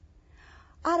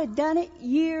 I'd have done it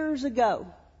years ago.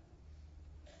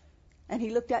 And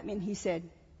he looked at me and he said,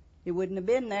 it wouldn't have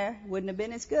been there, wouldn't have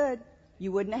been as good.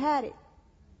 You wouldn't have had it.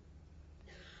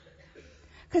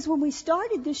 Because when we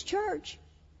started this church,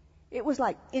 it was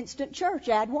like instant church,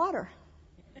 add water.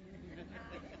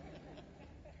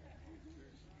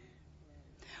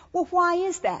 Well, why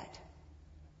is that?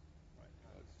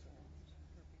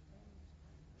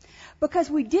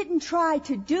 Because we didn't try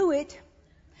to do it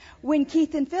when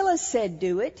Keith and Phyllis said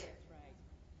do it.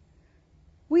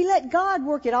 We let God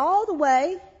work it all the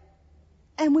way,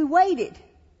 and we waited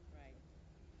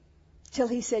till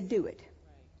He said do it.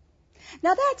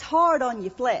 Now that's hard on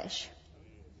your flesh.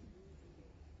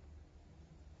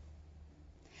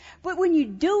 But when you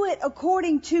do it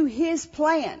according to His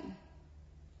plan.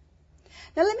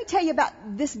 Now let me tell you about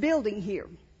this building here.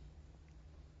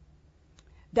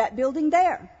 That building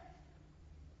there.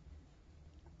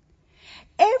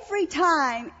 Every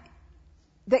time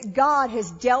that God has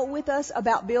dealt with us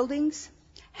about buildings,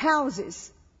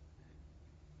 houses,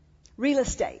 real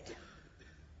estate,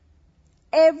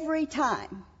 every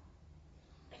time,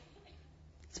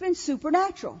 it's been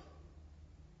supernatural.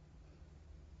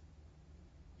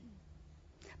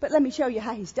 But let me show you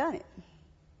how He's done it.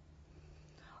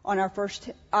 On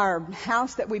our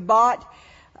house that we bought,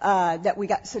 that we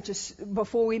got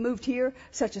before we moved here,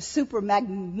 such a super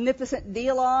magnificent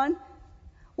deal on,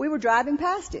 we were driving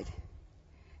past it.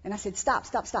 And I said, stop.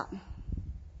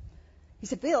 He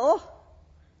said, Bill,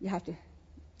 you have to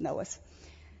know us.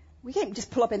 We can't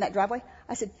just pull up in that driveway.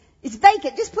 I said, it's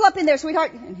vacant. Just pull up in there,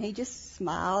 sweetheart. And he just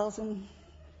smiles, and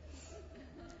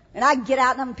I get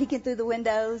out and I'm peeking through the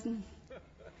windows,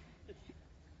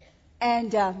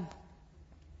 and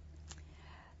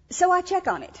so I check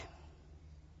on it.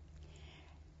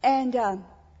 And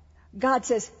God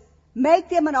says, make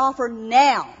them an offer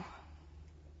now.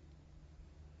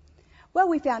 Well,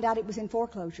 we found out it was in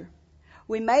foreclosure.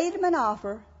 We made them an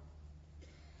offer,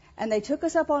 and they took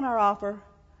us up on our offer,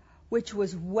 which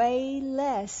was way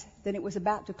less than it was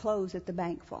about to close at the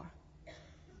bank for.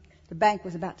 The bank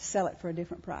was about to sell it for a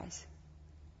different price.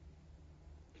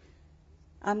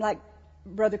 I'm like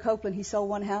Brother Copeland. He sold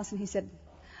one house, and he said,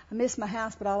 I missed my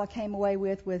house, but all I came away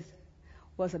with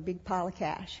was a big pile of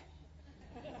cash.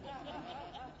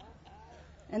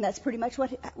 And that's pretty much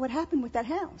what happened with that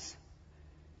house.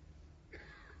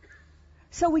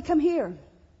 So we come here.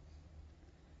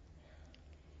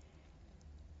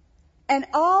 And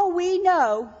all we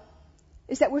know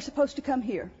is that we're supposed to come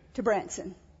here to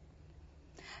Branson.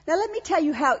 Now let me tell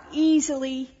you how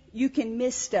easily you can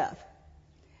miss stuff.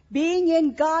 Being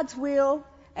in God's will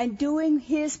and doing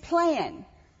His plan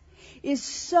is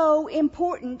so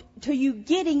important to you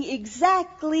getting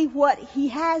exactly what He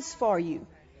has for you.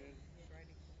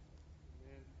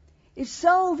 It's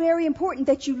so very important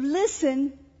that you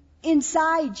listen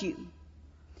inside you.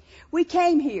 We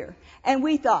came here and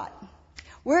we thought,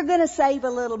 we're going to save a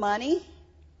little money.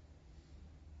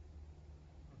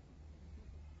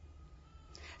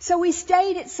 So we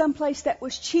stayed at some place that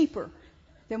was cheaper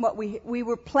than what we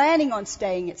were planning on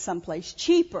staying at some place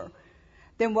cheaper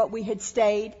than what we had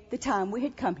stayed the time we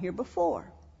had come here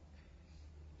before.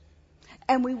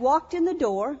 And we walked in the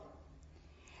door,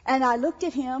 and I looked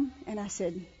at him and I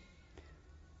said,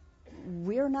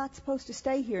 we're not supposed to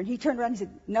stay here. And he turned around and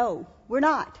said, no, we're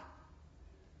not.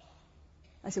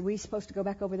 I said, we're supposed to go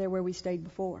back over there where we stayed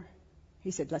before.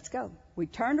 He said, let's go. We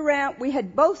turned around. We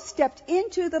had both stepped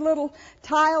into the little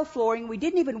tile flooring. We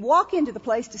didn't even walk into the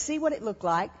place to see what it looked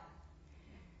like.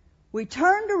 We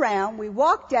turned around. We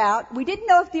walked out. We didn't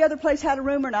know if the other place had a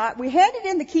room or not. We handed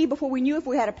in the key before we knew if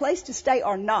we had a place to stay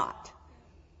or not.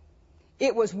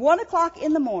 It was 1:00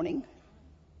 in the morning.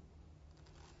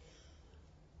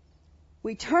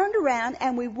 We turned around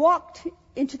and we walked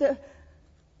into the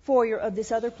foyer of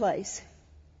this other place.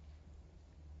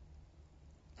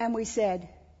 And we said,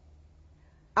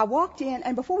 I walked in,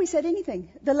 and before we said anything,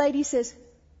 the lady says,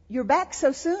 "You're back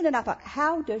so soon?" And I thought,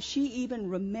 how does she even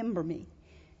remember me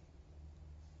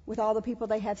with all the people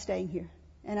they have staying here?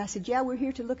 And I said, "Yeah, we're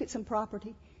here to look at some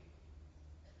property."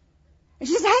 And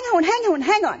she says,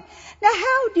 hang on. Now,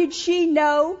 how did she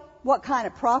know what kind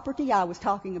of property I was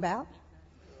talking about?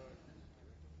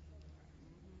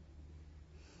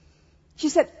 She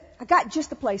said, "I got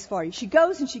just the place for you." She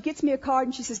goes and she gets me a card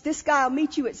and she says, "This guy will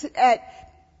meet you at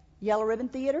Yellow Ribbon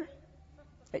Theater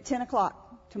at 10 o'clock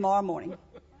tomorrow morning."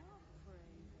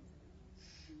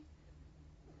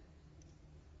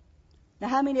 Now,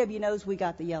 how many of you knows we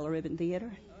got the Yellow Ribbon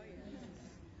Theater?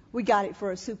 We got it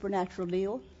for a supernatural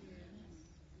deal.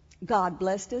 God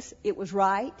blessed us. It was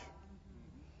right.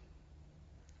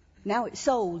 Now it's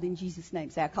sold in Jesus' name.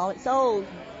 Say, I call it sold.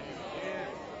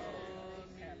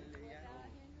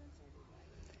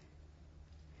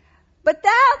 But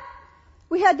that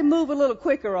we had to move a little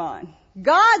quicker on.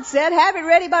 God said, have it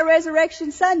ready by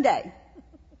Resurrection Sunday.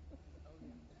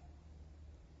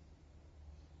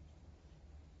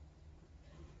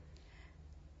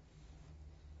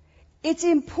 It's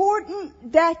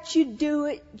important that you do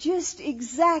it just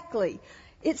exactly.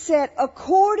 It said,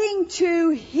 according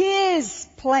to His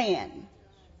plan.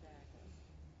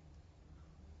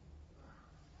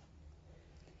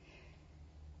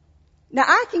 Now,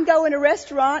 I can go in a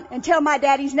restaurant and tell my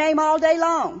daddy's name all day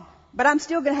long, but I'm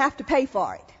still going to have to pay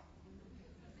for it.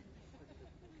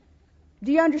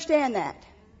 Do you understand that?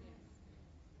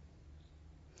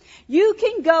 You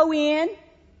can go in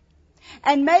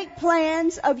and make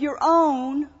plans of your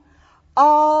own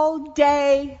all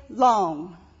day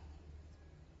long.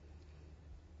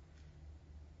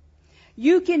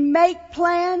 You can make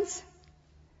plans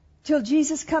till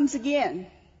Jesus comes again.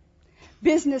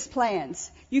 Business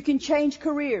plans. You can change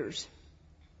careers.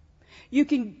 You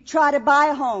can try to buy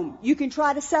a home. You can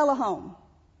try to sell a home.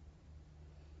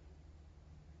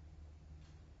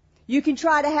 You can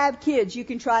try to have kids. You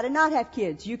can try to not have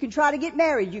kids. You can try to get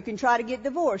married. You can try to get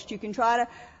divorced. You can try to,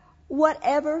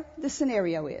 whatever the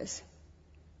scenario is.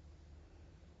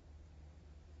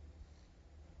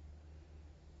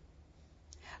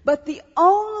 But the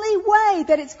only way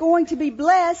that it's going to be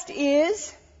blessed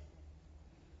is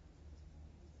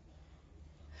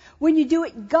when you do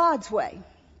it God's way,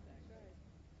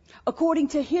 according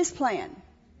to His plan.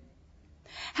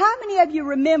 How many of you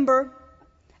remember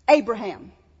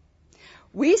Abraham?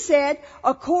 We said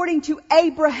according to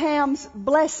Abraham's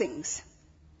blessings.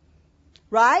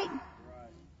 Right?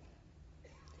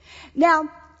 Now,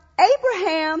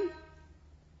 Abraham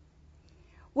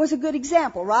was a good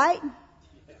example, right?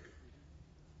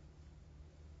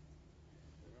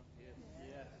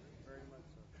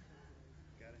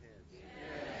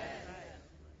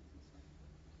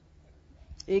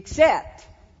 Except,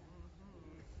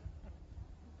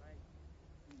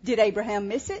 did Abraham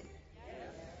miss it?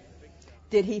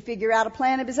 Did he figure out a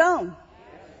plan of his own?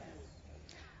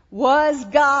 Was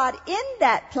God in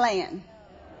that plan?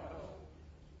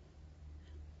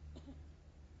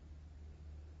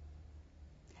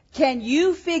 Can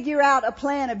you figure out a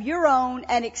plan of your own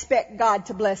and expect God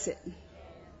to bless it?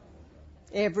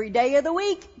 Every day of the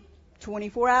week,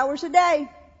 24 hours a day.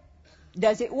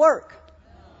 Does it work?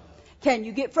 Can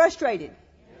you get frustrated?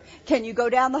 Can you go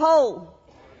down the hole?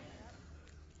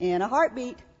 In a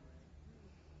heartbeat.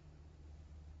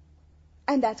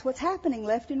 And that's what's happening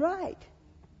left and right.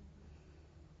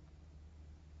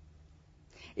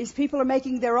 Is people are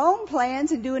making their own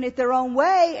plans and doing it their own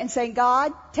way and saying,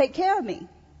 God, take care of me.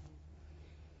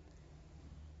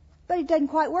 But it doesn't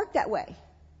quite work that way.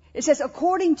 It says,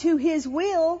 according to His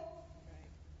will.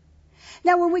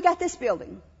 Now, when we got this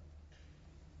building,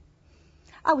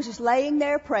 I was just laying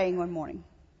there praying one morning.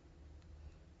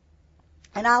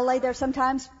 And I'll lay there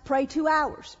sometimes, pray 2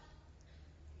 hours.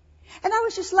 And I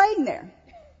was just laying there.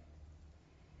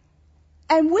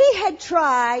 And we had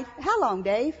tried, how long,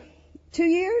 Dave? 2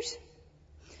 years?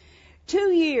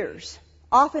 2 years,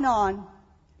 off and on,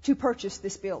 to purchase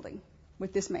this building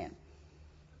with this man.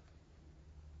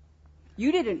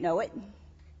 You didn't know it.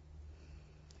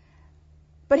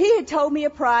 But he had told me a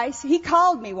price. He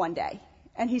called me one day.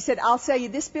 And he said, I'll sell you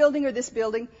this building or this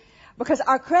building, because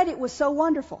our credit was so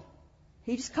wonderful.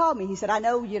 He just called me. He said, I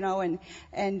know,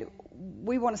 and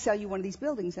we want to sell you one of these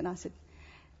buildings. And I said,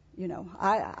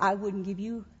 I wouldn't give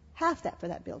you half that for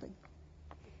that building.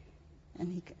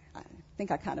 And I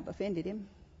think I kind of offended him.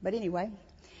 But anyway,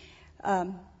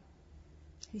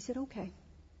 he said, okay.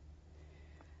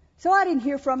 So I didn't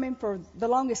hear from him for the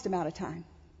longest amount of time.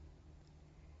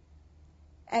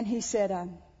 And he said,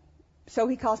 so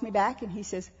he calls me back and he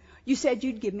says, you said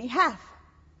you'd give me half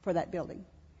for that building.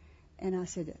 And I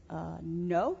said,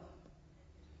 no.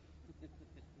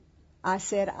 I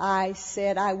said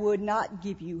I would not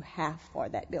give you half for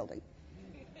that building.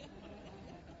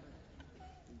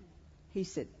 He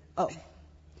said, oh.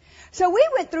 So we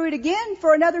went through it again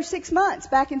for another 6 months,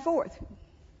 back and forth.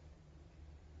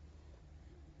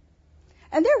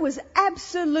 And there was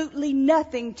absolutely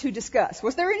nothing to discuss.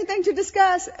 Was there anything to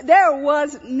discuss? There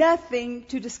was nothing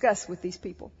to discuss with these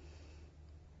people.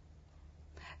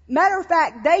 Matter of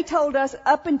fact, they told us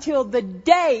up until the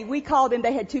day we called them,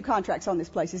 they had 2 contracts on this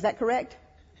place. Is that correct?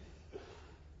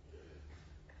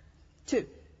 2.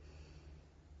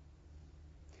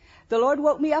 The Lord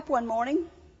woke me up one morning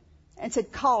and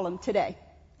said, call them today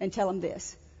and tell them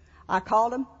this. I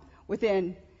called them.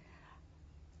 Within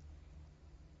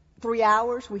 3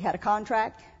 hours, we had a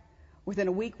contract. Within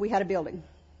a week, we had a building.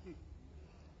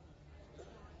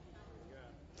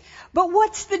 But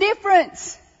what's the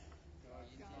difference?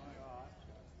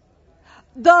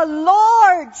 The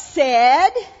Lord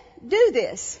said, do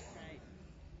this.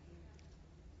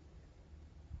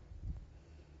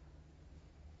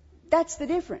 That's the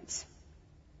difference.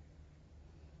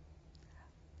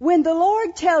 When the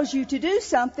Lord tells you to do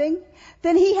something,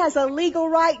 then He has a legal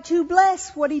right to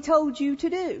bless what He told you to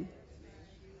do.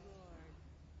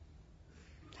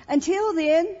 Until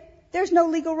then, there's no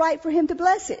legal right for Him to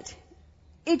bless it.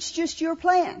 It's just your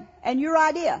plan and your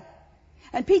idea.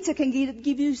 And pizza can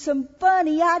give you some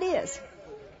funny ideas.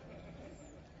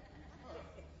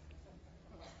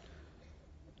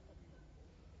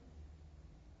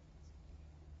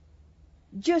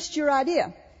 Just your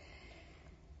idea.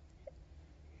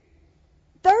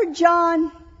 3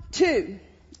 John 2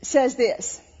 says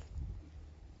this.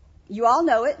 You all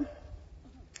know it.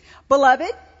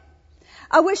 Beloved,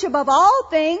 I wish above all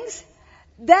things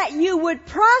that you would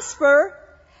prosper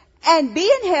and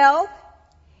be in health,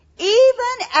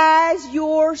 even as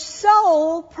your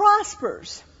soul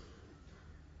prospers.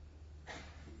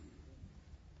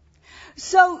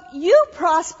 So you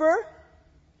prosper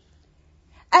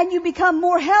and you become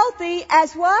more healthy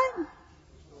as what?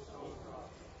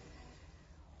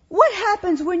 What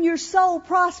happens when your soul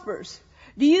prospers?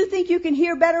 Do you think you can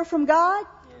hear better from God?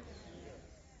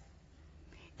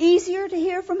 Easier to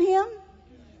hear from Him?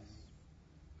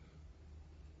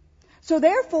 So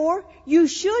therefore, you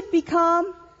should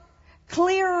become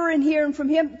clearer in hearing from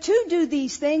Him to do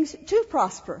these things, to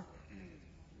prosper.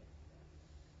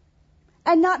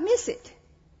 And not miss it.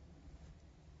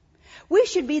 We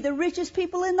should be the richest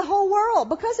people in the whole world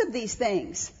because of these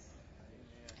things.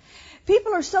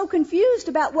 People are so confused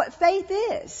about what faith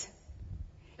is.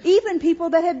 Even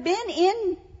people that have been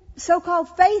in so-called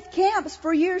faith camps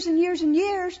for years and years and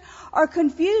years are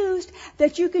confused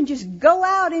that you can just go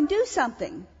out and do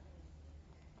something.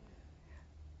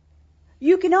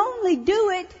 You can only do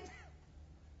it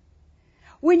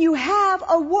when you have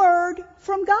a word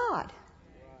from God.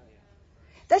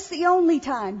 That's the only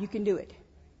time you can do it.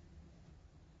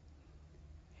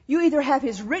 You either have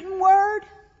His written word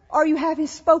or you have His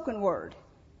spoken word.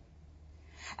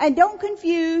 And don't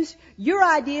confuse your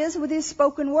ideas with His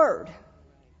spoken word,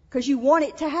 because you want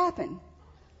it to happen.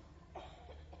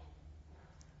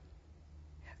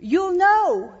 You'll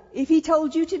know if He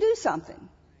told you to do something.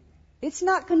 It's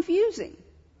not confusing.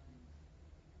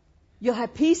 You'll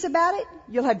have peace about it.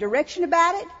 You'll have direction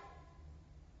about it.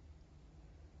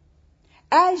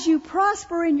 As you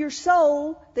prosper in your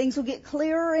soul, things will get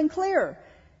clearer and clearer.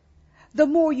 The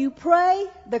more you pray,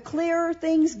 the clearer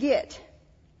things get.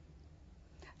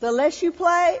 The less you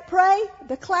pray,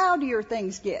 the cloudier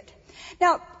things get.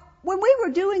 Now, when we were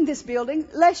doing this building,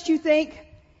 lest you think,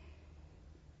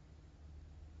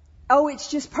 oh, it's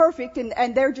just perfect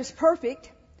and they're just perfect,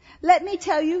 let me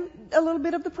tell you a little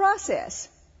bit of the process.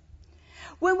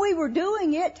 When we were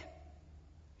doing it,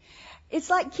 it's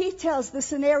like Keith tells the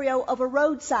scenario of a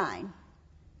road sign.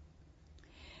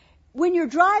 When you're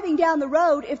driving down the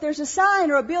road, if there's a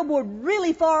sign or a billboard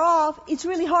really far off, it's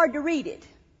really hard to read it.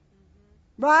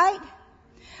 Right?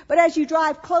 But as you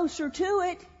drive closer to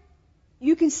it,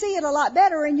 you can see it a lot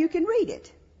better and you can read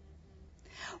it.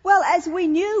 Well, as we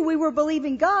knew we were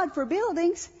believing God for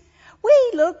buildings,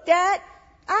 we looked at,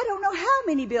 I don't know how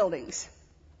many buildings.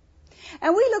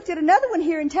 And we looked at another one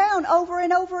here in town over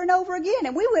and over and over again.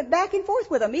 And we went back and forth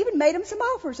with them, even made them some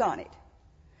offers on it.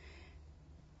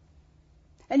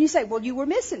 And you say, well, you were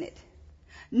missing it.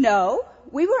 No,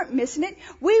 we weren't missing it.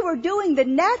 We were doing the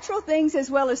natural things as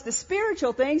well as the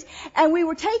spiritual things, and we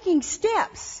were taking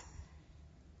steps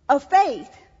of faith.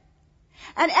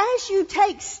 And as you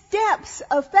take steps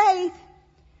of faith,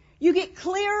 you get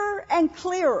clearer and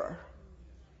clearer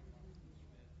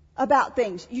about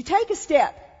things. You take a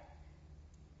step.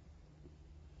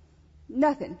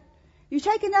 Nothing. You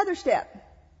take another step.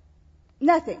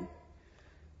 Nothing.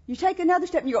 You take another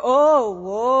step and you go,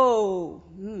 oh,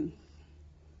 whoa.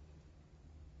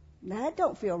 That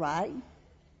don't feel right.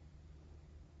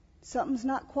 Something's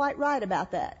not quite right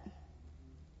about that.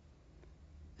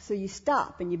 So you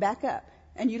stop and you back up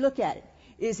and you look at it.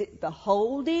 Is it the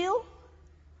whole deal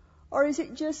or is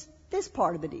it just this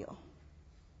part of the deal?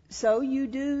 So you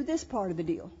do this part of the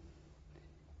deal.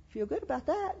 Feel good about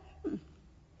that.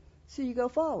 So you go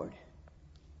forward.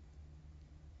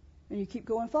 And you keep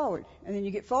going forward. And then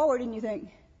you get forward and you think,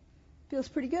 feels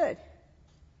pretty good.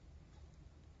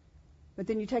 But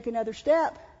then you take another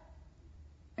step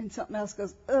and something else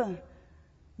goes, ugh. And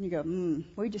you go,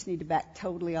 we just need to back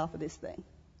totally off of this thing.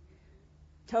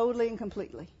 Totally and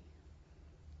completely.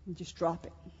 And just drop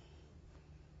it.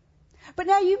 But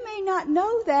now you may not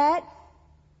know that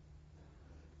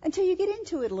until you get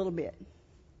into it a little bit.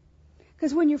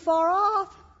 Because when you're far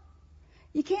off,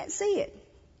 you can't see it.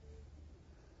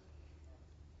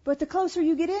 But the closer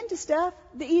you get into stuff,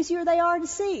 the easier they are to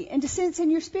see and to sense in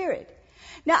your spirit.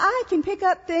 Now, I can pick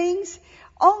up things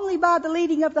only by the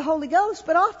leading of the Holy Ghost,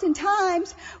 but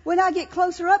oftentimes when I get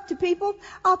closer up to people,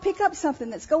 I'll pick up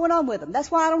something that's going on with them. That's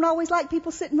why I don't always like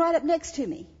people sitting right up next to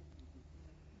me.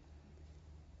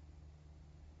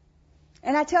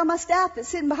 And I tell my staff that's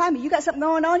sitting behind me, you got something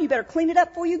going on, you better clean it up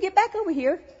before you get back over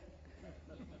here.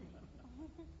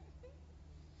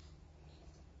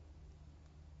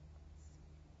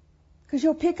 Because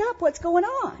you'll pick up what's going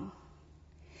on.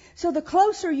 So the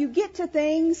closer you get to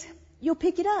things, you'll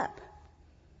pick it up.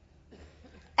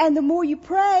 And the more you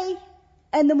pray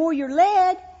and the more you're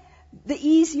led, the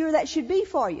easier that should be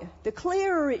for you. The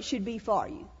clearer it should be for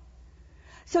you.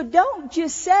 So don't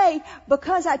just say,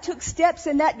 because I took steps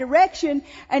in that direction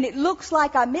and it looks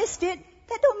like I missed it,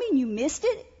 that don't mean you missed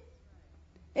it.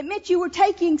 It meant you were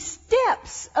taking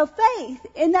steps of faith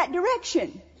in that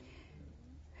direction.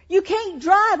 You can't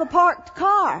drive a parked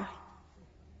car.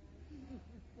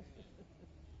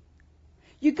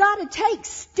 You got to take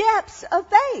steps of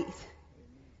faith.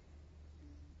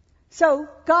 So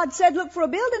God said, look for a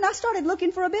building. I started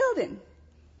looking for a building.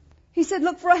 He said,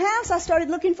 look for a house. I started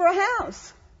looking for a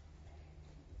house.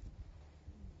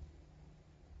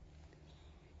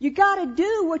 You got to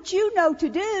do what you know to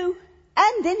do,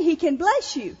 and then He can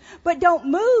bless you. But don't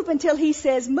move until He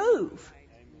says move.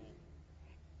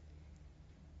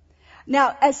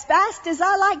 Now, as fast as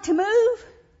I like to move,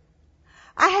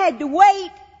 I had to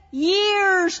wait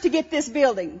years to get this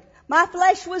building. My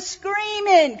flesh was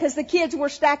screaming because the kids were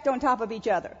stacked on top of each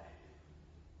other.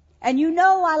 And you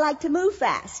know I like to move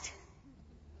fast.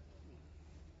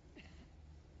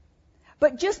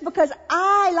 But just because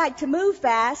I like to move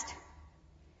fast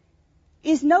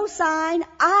is no sign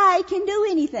I can do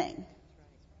anything.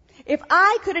 If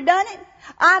I could have done it,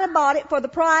 I'd have bought it for the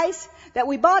price that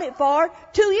we bought it for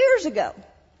 2 years ago.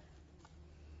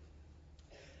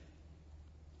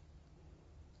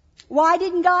 Why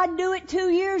didn't God do it 2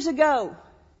 years ago?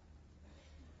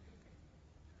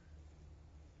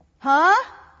 Huh?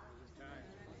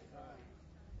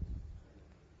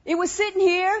 It was sitting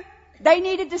here. They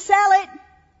needed to sell it.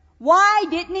 Why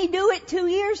didn't He do it 2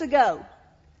 years ago?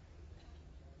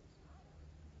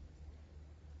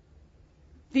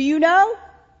 Do you know?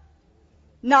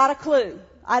 Not a clue.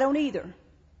 I don't either.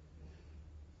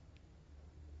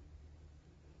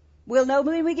 We'll know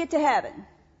when we get to heaven.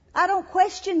 I don't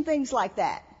question things like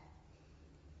that.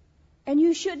 And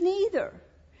you shouldn't either.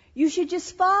 You should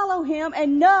just follow Him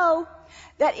and know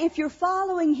that if you're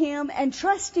following Him and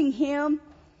trusting Him,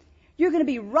 you're going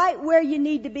to be right where you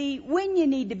need to be, when you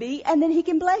need to be, and then He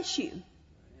can bless you.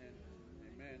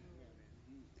 Amen.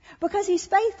 Because He's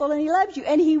faithful and He loves you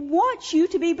and He wants you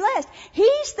to be blessed.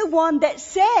 He's the one that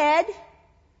said,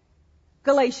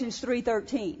 Galatians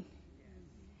 3:13.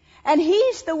 And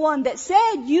He's the one that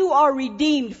said you are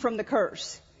redeemed from the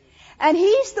curse. And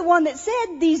He's the one that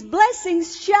said these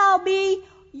blessings shall be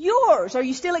yours. Are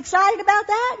you still excited about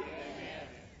that? Yes.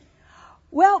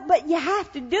 Well, but you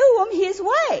have to do them His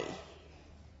way.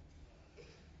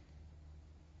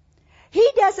 He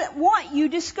doesn't want you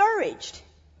discouraged.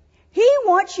 He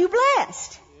wants you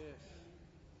blessed. Yes.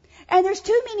 And there's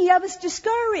too many of us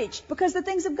discouraged because the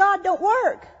things of God don't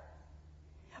work.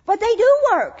 But they do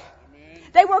work. Amen.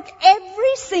 They work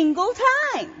every single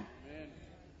time. Amen.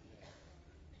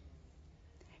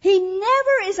 He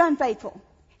never is unfaithful.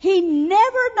 He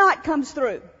never not comes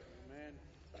through. Amen.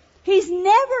 He's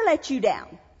never let you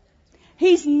down.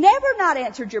 He's never not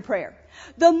answered your prayer.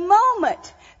 The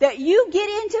moment that you get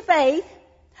into faith,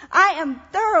 I am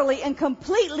thoroughly and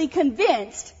completely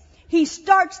convinced He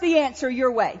starts the answer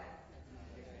your way.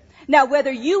 Now,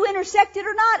 whether you intersect it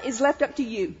or not is left up to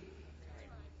you.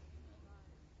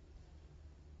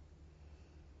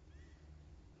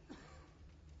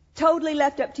 Totally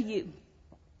left up to you.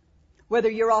 Whether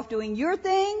you're off doing your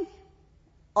thing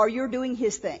or you're doing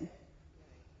His thing.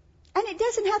 And it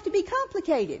doesn't have to be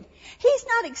complicated. He's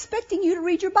not expecting you to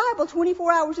read your Bible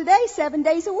 24 hours a day, 7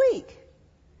 days a week.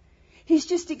 He's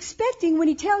just expecting when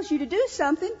He tells you to do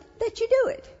something that you do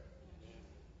it.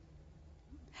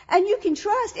 And you can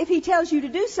trust if He tells you to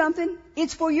do something,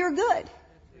 it's for your good.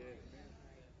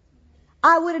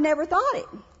 I would have never thought it.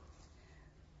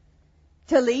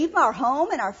 To leave our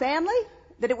home and our family,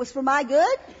 that it was for my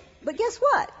good. But guess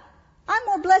what? I'm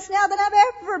more blessed now than I've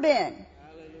ever been.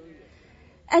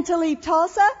 And to leave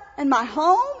Tulsa and my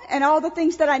home and all the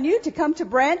things that I knew to come to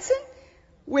Branson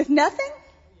with nothing,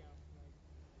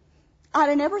 I'd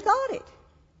have never thought it.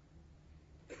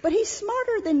 But He's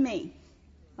smarter than me.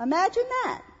 Imagine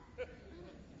that.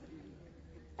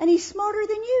 And He's smarter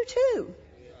than you too.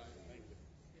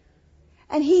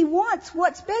 And He wants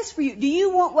what's best for you. Do you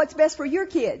want what's best for your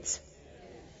kids?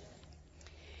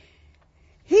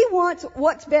 He wants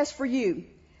what's best for you.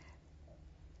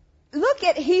 Look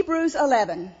at Hebrews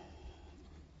 11.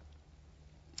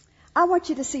 I want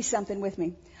you to see something with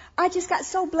me. I just got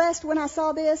so blessed when I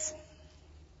saw this.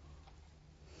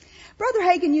 Brother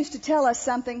Hagin used to tell us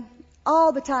something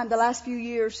all the time the last few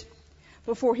years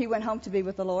before he went home to be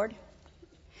with the Lord.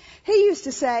 He used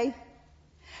to say,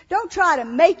 don't try to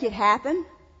make it happen.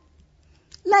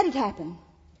 Let it happen.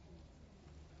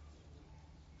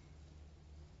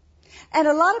 And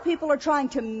a lot of people are trying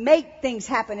to make things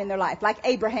happen in their life, like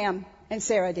Abraham and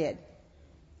Sarah did.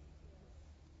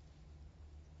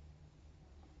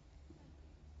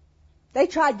 They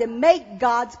tried to make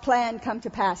God's plan come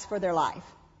to pass for their life.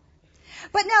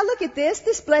 But now look at this.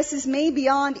 This blesses me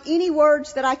beyond any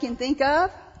words that I can think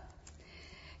of.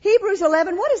 Hebrews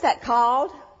 11, what is that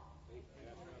called?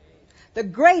 The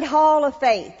Great Hall of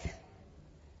Faith.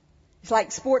 It's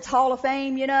like Sports Hall of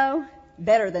Fame, you know.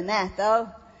 Better than that, though.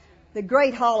 The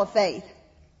Great Hall of Faith.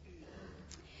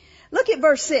 Look at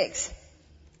verse 6.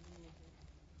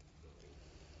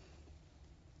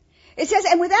 It says,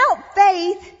 and without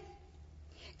faith,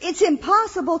 it's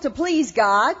impossible to please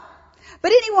God.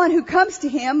 But anyone who comes to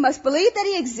Him must believe that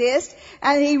He exists,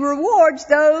 and He rewards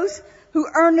those who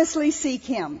earnestly seek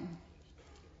Him.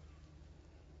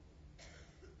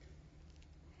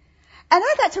 And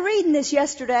I got to reading this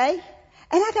yesterday,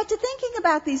 and I got to thinking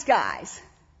about these guys.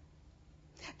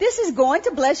 This is going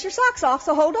to bless your socks off,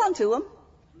 so hold on to them.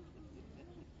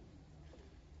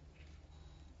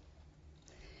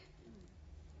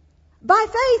 By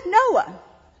faith, Noah.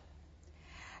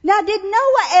 Now, did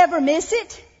Noah ever miss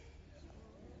it?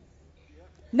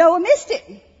 Noah missed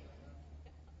it.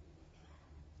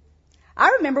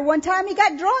 I remember one time he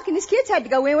got drunk and his kids had to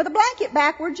go in with a blanket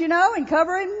backwards, you know, and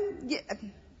cover him.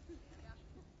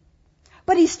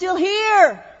 But he's still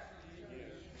here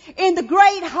in the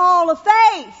Great Hall of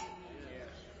Faith.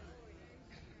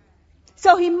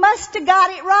 So he must have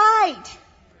got it right.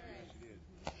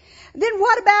 Then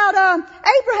what about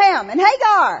Abraham and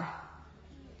Hagar?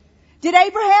 Did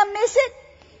Abraham miss it?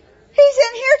 He's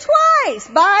in here twice.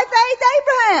 By faith,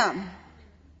 Abraham.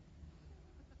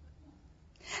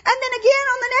 And then again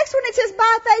on the next one it says,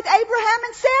 by faith, Abraham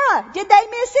and Sarah. Did they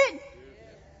miss it?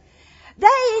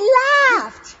 They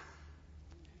laughed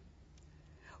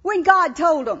when God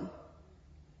told them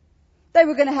they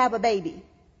were going to have a baby.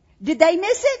 Did they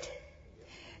miss it?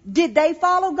 Did they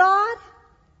follow God?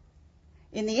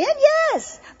 In the end,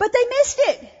 yes. But they missed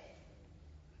it.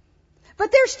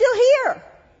 But they're still here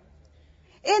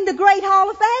in the Great Hall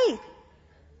of Faith.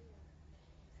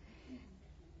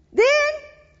 Then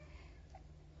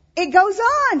it goes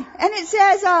on and it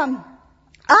says,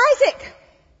 Isaac,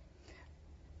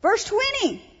 verse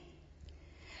 20,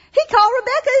 he called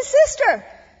Rebekah his sister.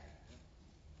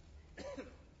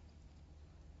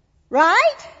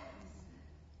 Right?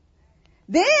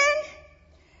 Then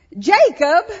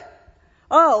Jacob,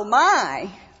 oh my,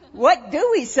 what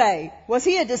do we say? Was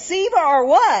he a deceiver or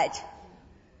what?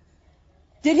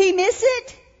 Did he miss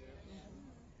it?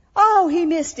 Oh, he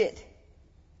missed it.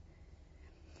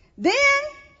 Then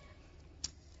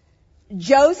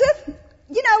Joseph,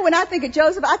 you know, when I think of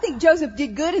Joseph, I think Joseph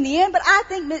did good in the end, but I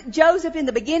think that Joseph in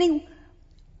the beginning,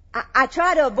 I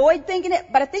try to avoid thinking it,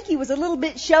 but I think he was a little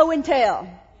bit show and tell.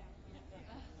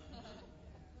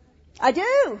 I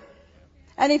do.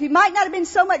 And if he might not have been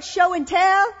so much show and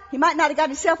tell, he might not have got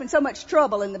himself in so much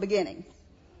trouble in the beginning.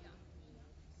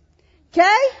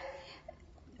 Okay?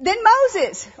 Then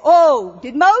Moses. Oh,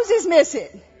 did Moses miss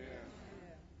it?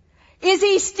 Is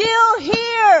he still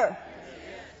here?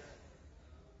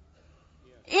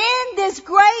 this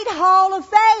great hall of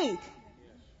faith.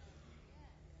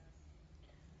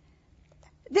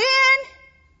 Then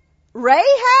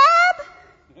Rahab.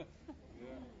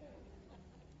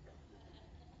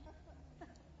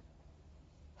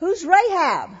 Who's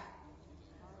Rahab?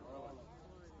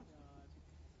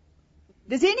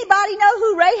 Does anybody know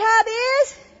who Rahab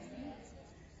is?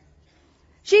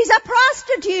 She's a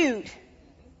prostitute.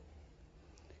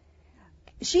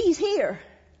 She's here.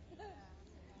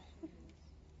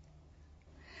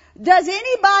 Does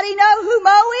anybody know who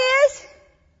Mo is?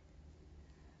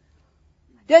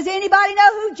 Does anybody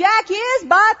know who Jack is?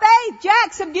 By faith,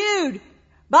 Jack subdued.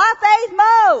 By faith,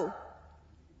 Mo.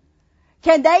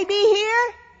 Can they be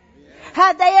here?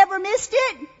 Have they ever missed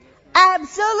it?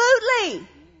 Absolutely.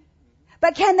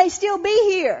 But can they still be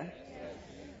here?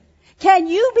 Can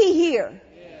you be here?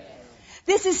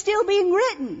 This is still being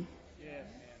written.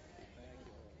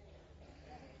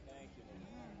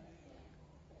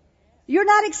 You're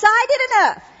not excited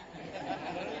enough.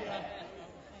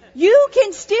 You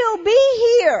can still be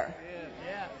here.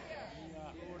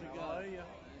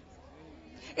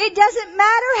 It doesn't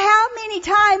matter how many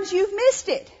times you've missed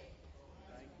it.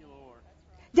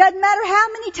 Doesn't matter how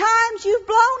many times you've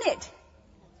blown it.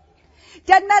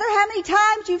 Doesn't matter how many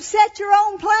times you've set your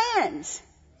own plans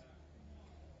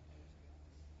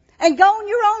and gone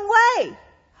your own way.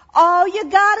 All you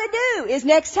gotta do is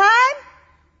next time,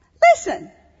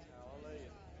 listen.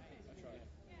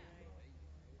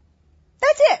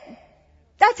 That's it.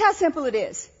 That's how simple it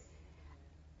is.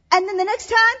 And then the next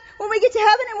time when we get to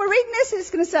heaven and we're reading this, it's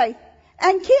going to say,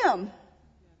 and Kim,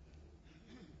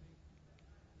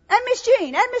 and Miss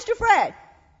Jean, and Mr. Fred.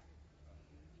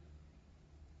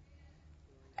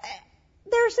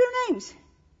 There's their names.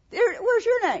 Where's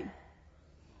your name?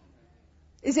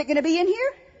 Is it going to be in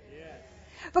here? Yes.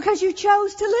 Because you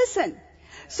chose to listen.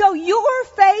 So your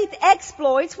faith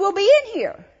exploits will be in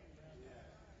here.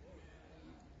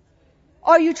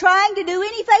 Are you trying to do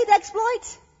any faith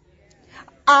exploits?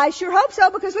 I sure hope so,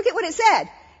 because look at what it said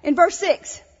in verse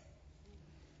 6.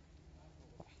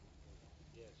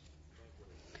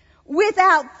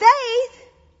 Without faith,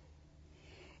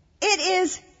 it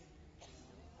is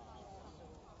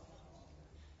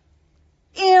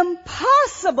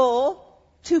impossible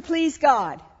to please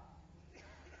God.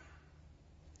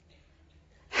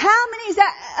 How many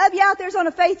of you out there is on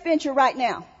a faith venture right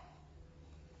now?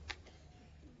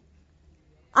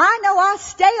 I know I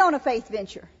stay on a faith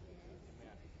venture.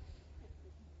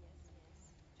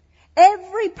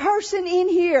 Every person in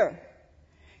here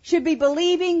should be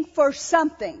believing for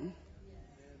something.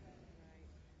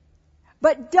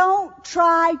 But don't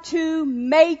try to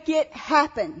make it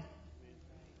happen.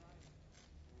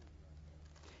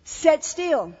 Sit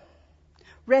still.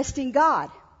 Rest in God.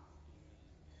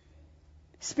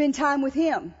 Spend time with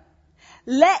Him.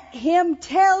 Let Him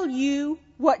tell you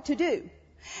what to do.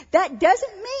 That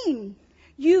doesn't mean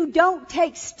you don't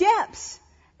take steps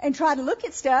and try to look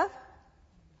at stuff.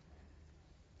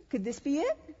 Could this be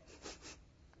it?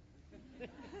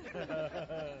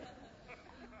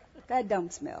 That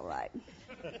don't smell right.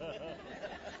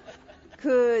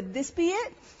 Could this be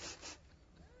it?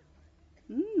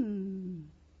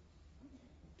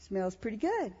 Smells pretty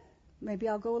good. Maybe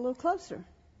I'll go a little closer.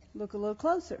 Look a little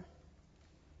closer.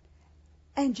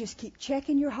 And just keep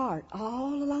checking your heart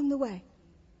all along the way.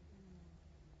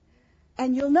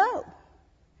 And you'll know.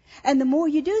 And the more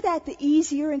you do that, the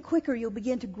easier and quicker you'll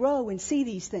begin to grow and see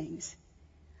these things.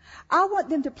 I want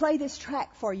them to play this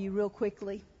track for you real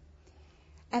quickly.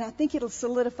 And I think it'll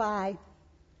solidify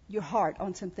your heart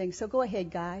on some things. So go ahead,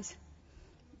 guys.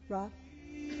 Rob?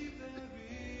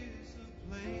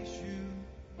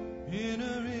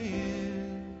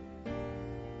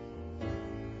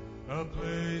 A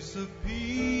place of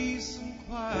peace and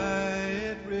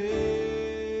quiet rest.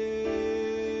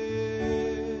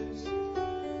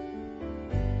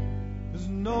 There's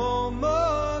no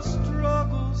more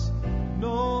struggles,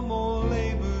 no more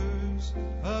labors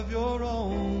of your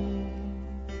own.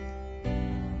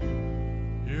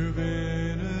 You've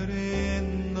entered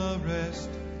in the rest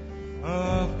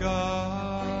of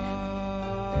God.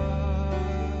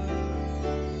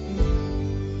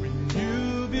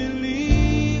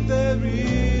 There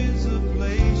is a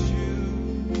place you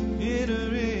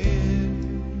enter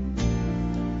in.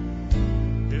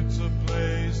 It's a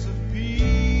place of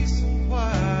peace and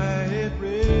quiet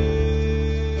rest.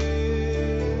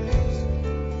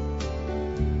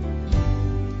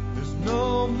 There's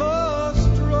no more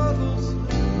struggles,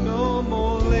 no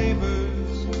more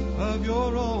labors of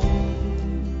your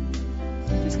own.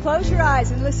 Just close your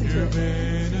eyes and listen to it. You've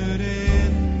entered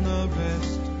in the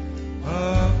rest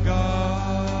of God.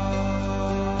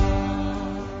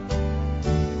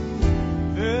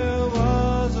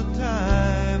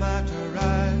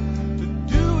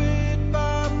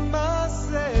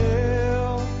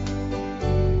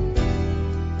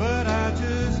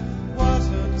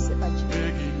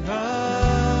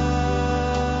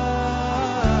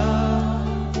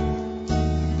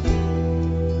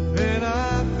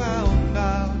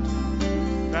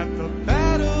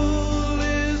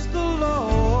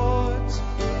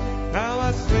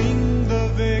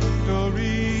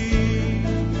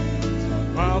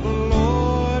 the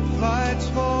Lord fights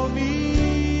for me.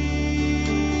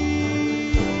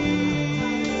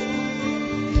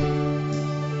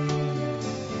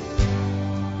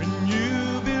 When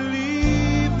you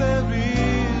believe there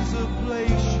is a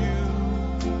place you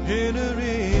enter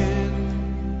in,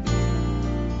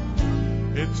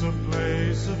 it's a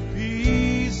place of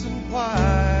peace and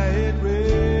quiet rest.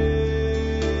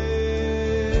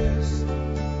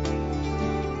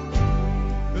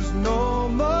 There's no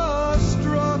more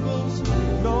struggles,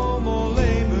 no more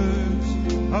labors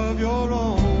of your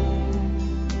own.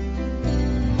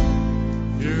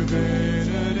 You've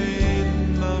entered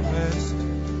in the rest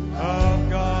of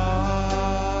God.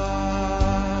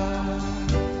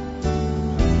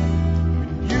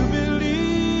 When you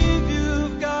believe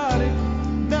you've got it,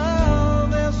 now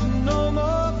there's no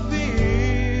more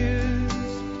fears.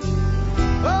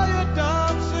 All your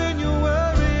doubts and your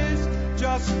worries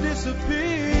just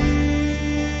disappear.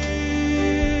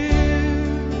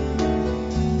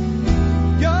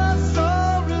 You're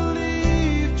so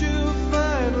relieved you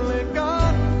finally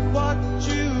got what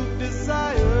you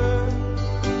desire.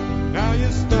 Now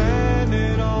you're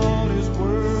standing on His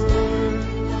word,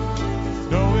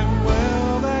 knowing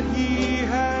well that He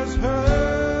has heard.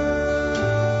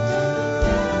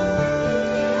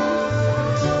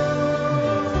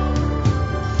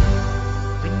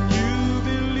 When you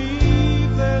believe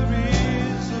there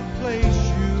is a place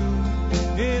you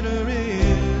enter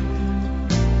in,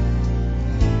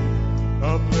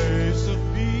 a place of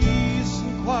peace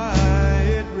and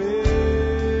quiet rest.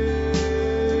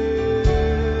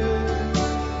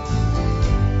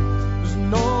 There's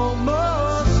no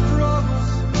more struggles,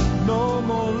 no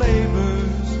more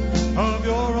labors of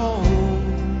your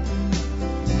own.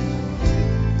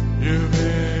 You've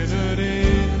entered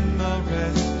in the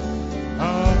rest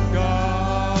of God.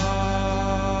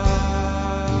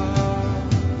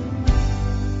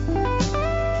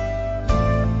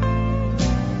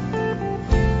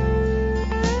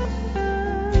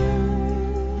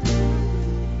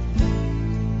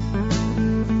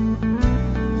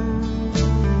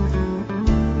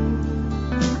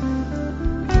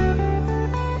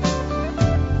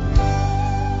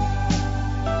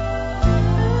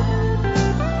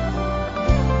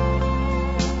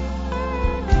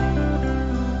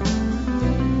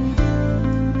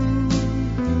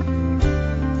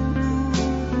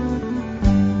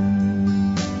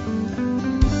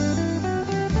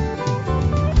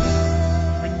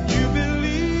 When you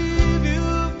believe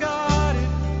you've got it,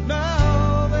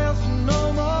 now there's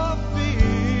no more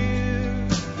fear.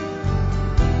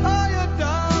 All your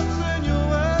doubts and your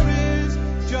worries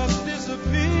just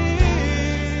disappear.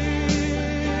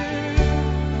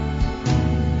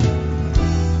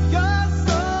 You're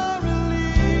so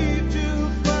relieved you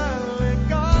finally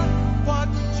got what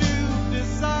you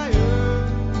desire.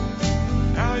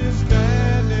 Now you're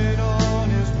standing on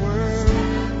His word,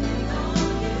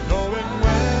 knowing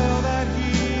well that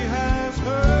He has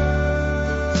heard.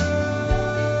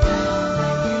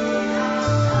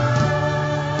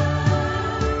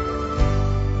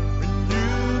 When you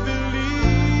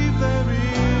believe there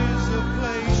is a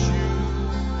place you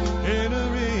enter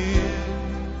in,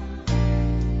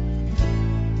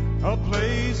 a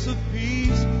place of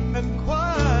peace and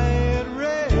quiet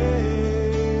rest.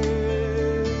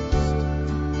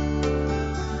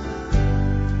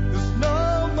 There's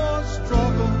no more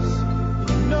struggles,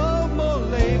 no more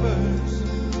labors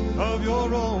of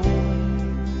your own.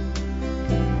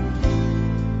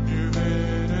 You've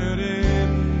entered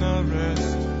in the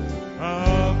rest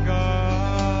of God.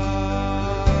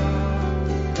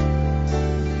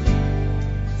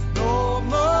 No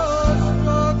more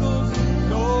struggles,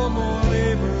 no more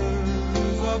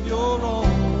labors of your own.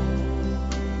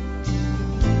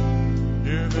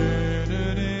 You've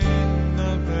entered in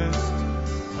the rest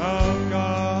of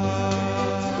God.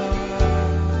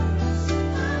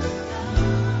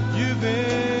 You've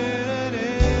entered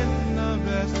in the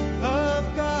rest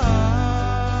of God.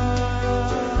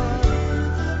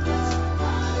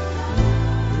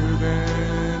 You've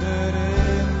entered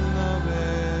in the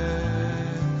rest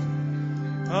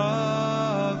of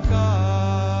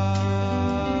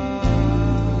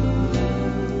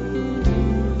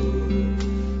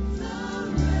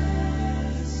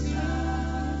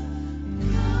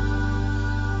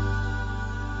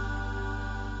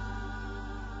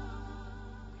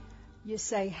You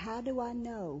say, how do I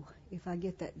know if I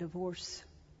get that divorce?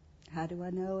 How do I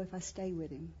know if I stay with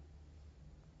him?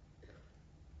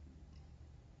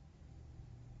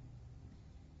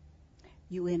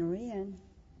 You enter in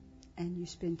and you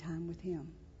spend time with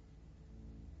him.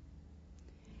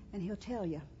 And he'll tell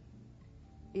you.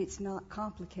 It's not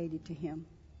complicated to him.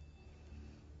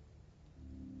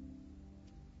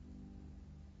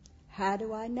 How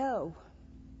do I know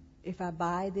if I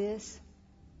buy this,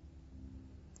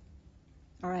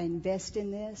 or I invest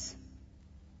in this,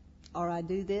 or I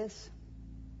do this?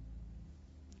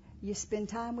 You spend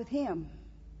time with Him,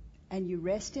 and you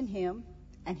rest in Him,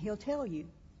 and He'll tell you.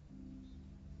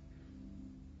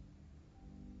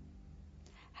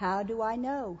 How do I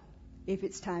know if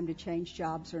it's time to change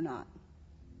jobs or not?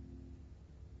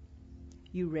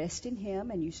 You rest in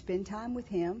Him, and you spend time with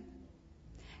Him,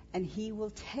 and He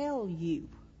will tell you.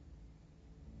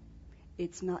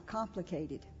 It's not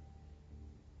complicated.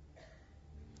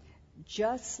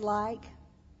 Just like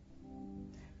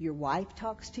your wife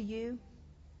talks to you,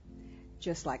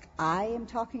 just like I am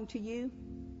talking to you,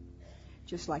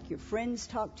 just like your friends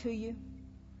talk to you.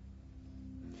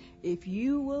 If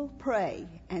you will pray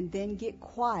and then get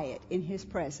quiet in His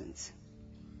presence,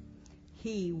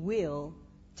 He will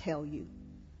tell you.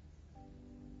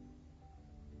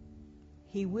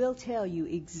 He will tell you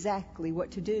exactly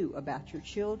what to do about your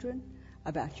children,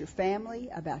 about your family,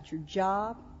 about your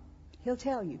job. He'll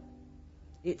tell you.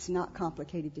 It's not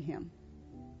complicated to Him.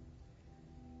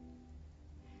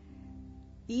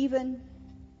 Even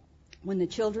when the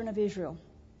children of Israel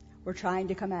were trying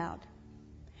to come out,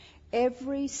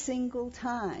 every single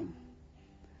time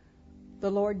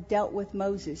the Lord dealt with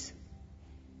Moses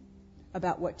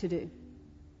about what to do.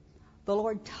 The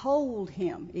Lord told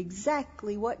him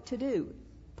exactly what to do.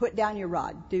 Put down your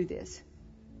rod, do this.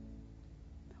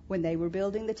 When they were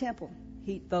building the temple,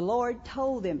 the Lord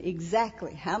told them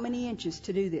exactly how many inches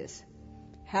to do this,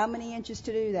 how many inches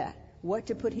to do that, what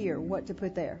to put here, what to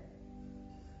put there.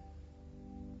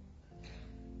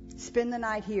 Spend the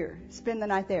night here, spend the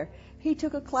night there. He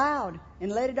took a cloud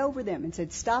and let it over them and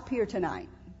said, stop here tonight.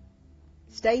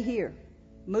 Stay here.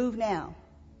 Move now.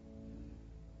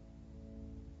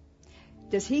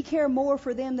 Does He care more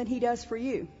for them than He does for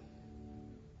you?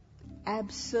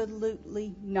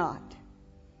 Absolutely not.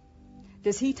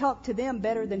 Does He talk to them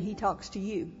better than He talks to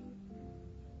you?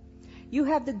 You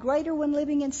have the greater one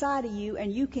living inside of you,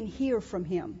 and you can hear from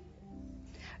Him.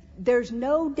 There's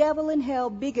no devil in hell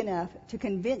big enough to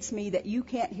convince me that you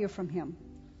can't hear from Him.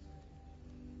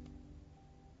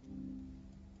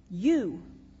 You.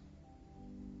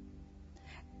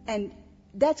 And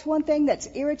that's one thing that's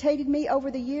irritated me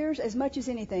over the years as much as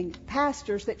anything.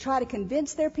 Pastors that try to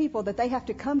convince their people that they have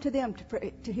to come to them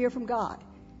to hear from God.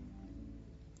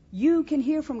 You can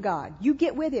hear from God. You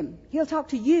get with Him. He'll talk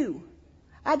to you.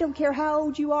 I don't care how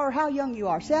old you are or how young you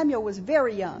are. Samuel was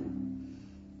very young,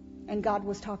 and God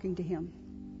was talking to him.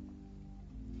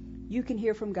 You can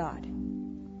hear from God.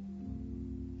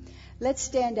 Let's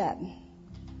stand up.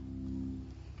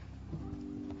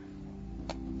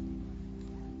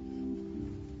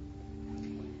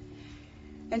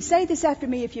 And say this after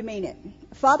me if you mean it.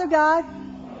 Father God,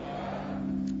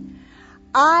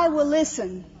 I will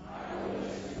listen.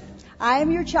 I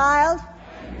am your child.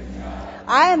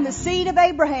 I am the seed of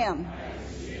Abraham.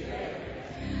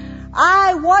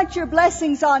 I want your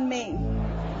blessings on me.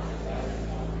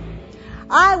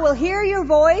 I will hear your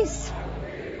voice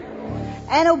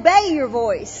and obey your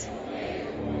voice.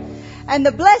 And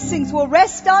the blessings will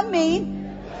rest on me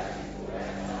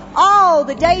all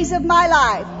the days of my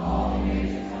life.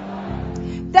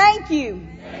 Thank you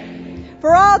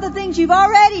for all the things you've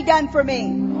already done for me.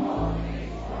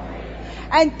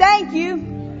 And thank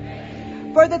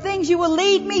you for the things you will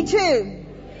lead me to.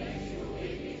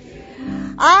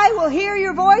 I will hear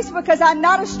your voice because I'm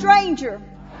not a stranger.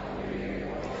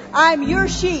 I'm your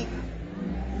sheep.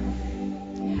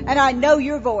 And I know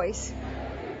your voice.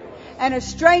 And a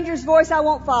stranger's voice I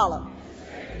won't follow.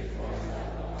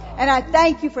 And I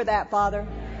thank you for that, Father.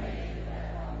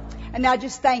 And now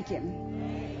just thank Him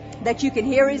that you can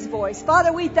hear His voice.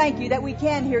 Father, we thank you that we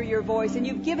can hear your voice, and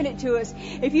you've given it to us.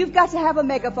 If you've got to have a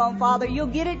megaphone, Father, you'll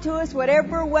get it to us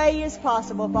whatever way is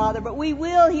possible, Father. But we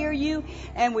will hear you,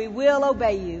 and we will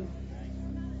obey you.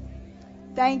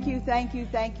 Thank you, thank you,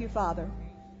 thank you, Father.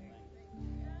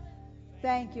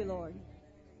 Thank you, Lord.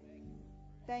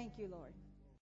 Thank you, Lord.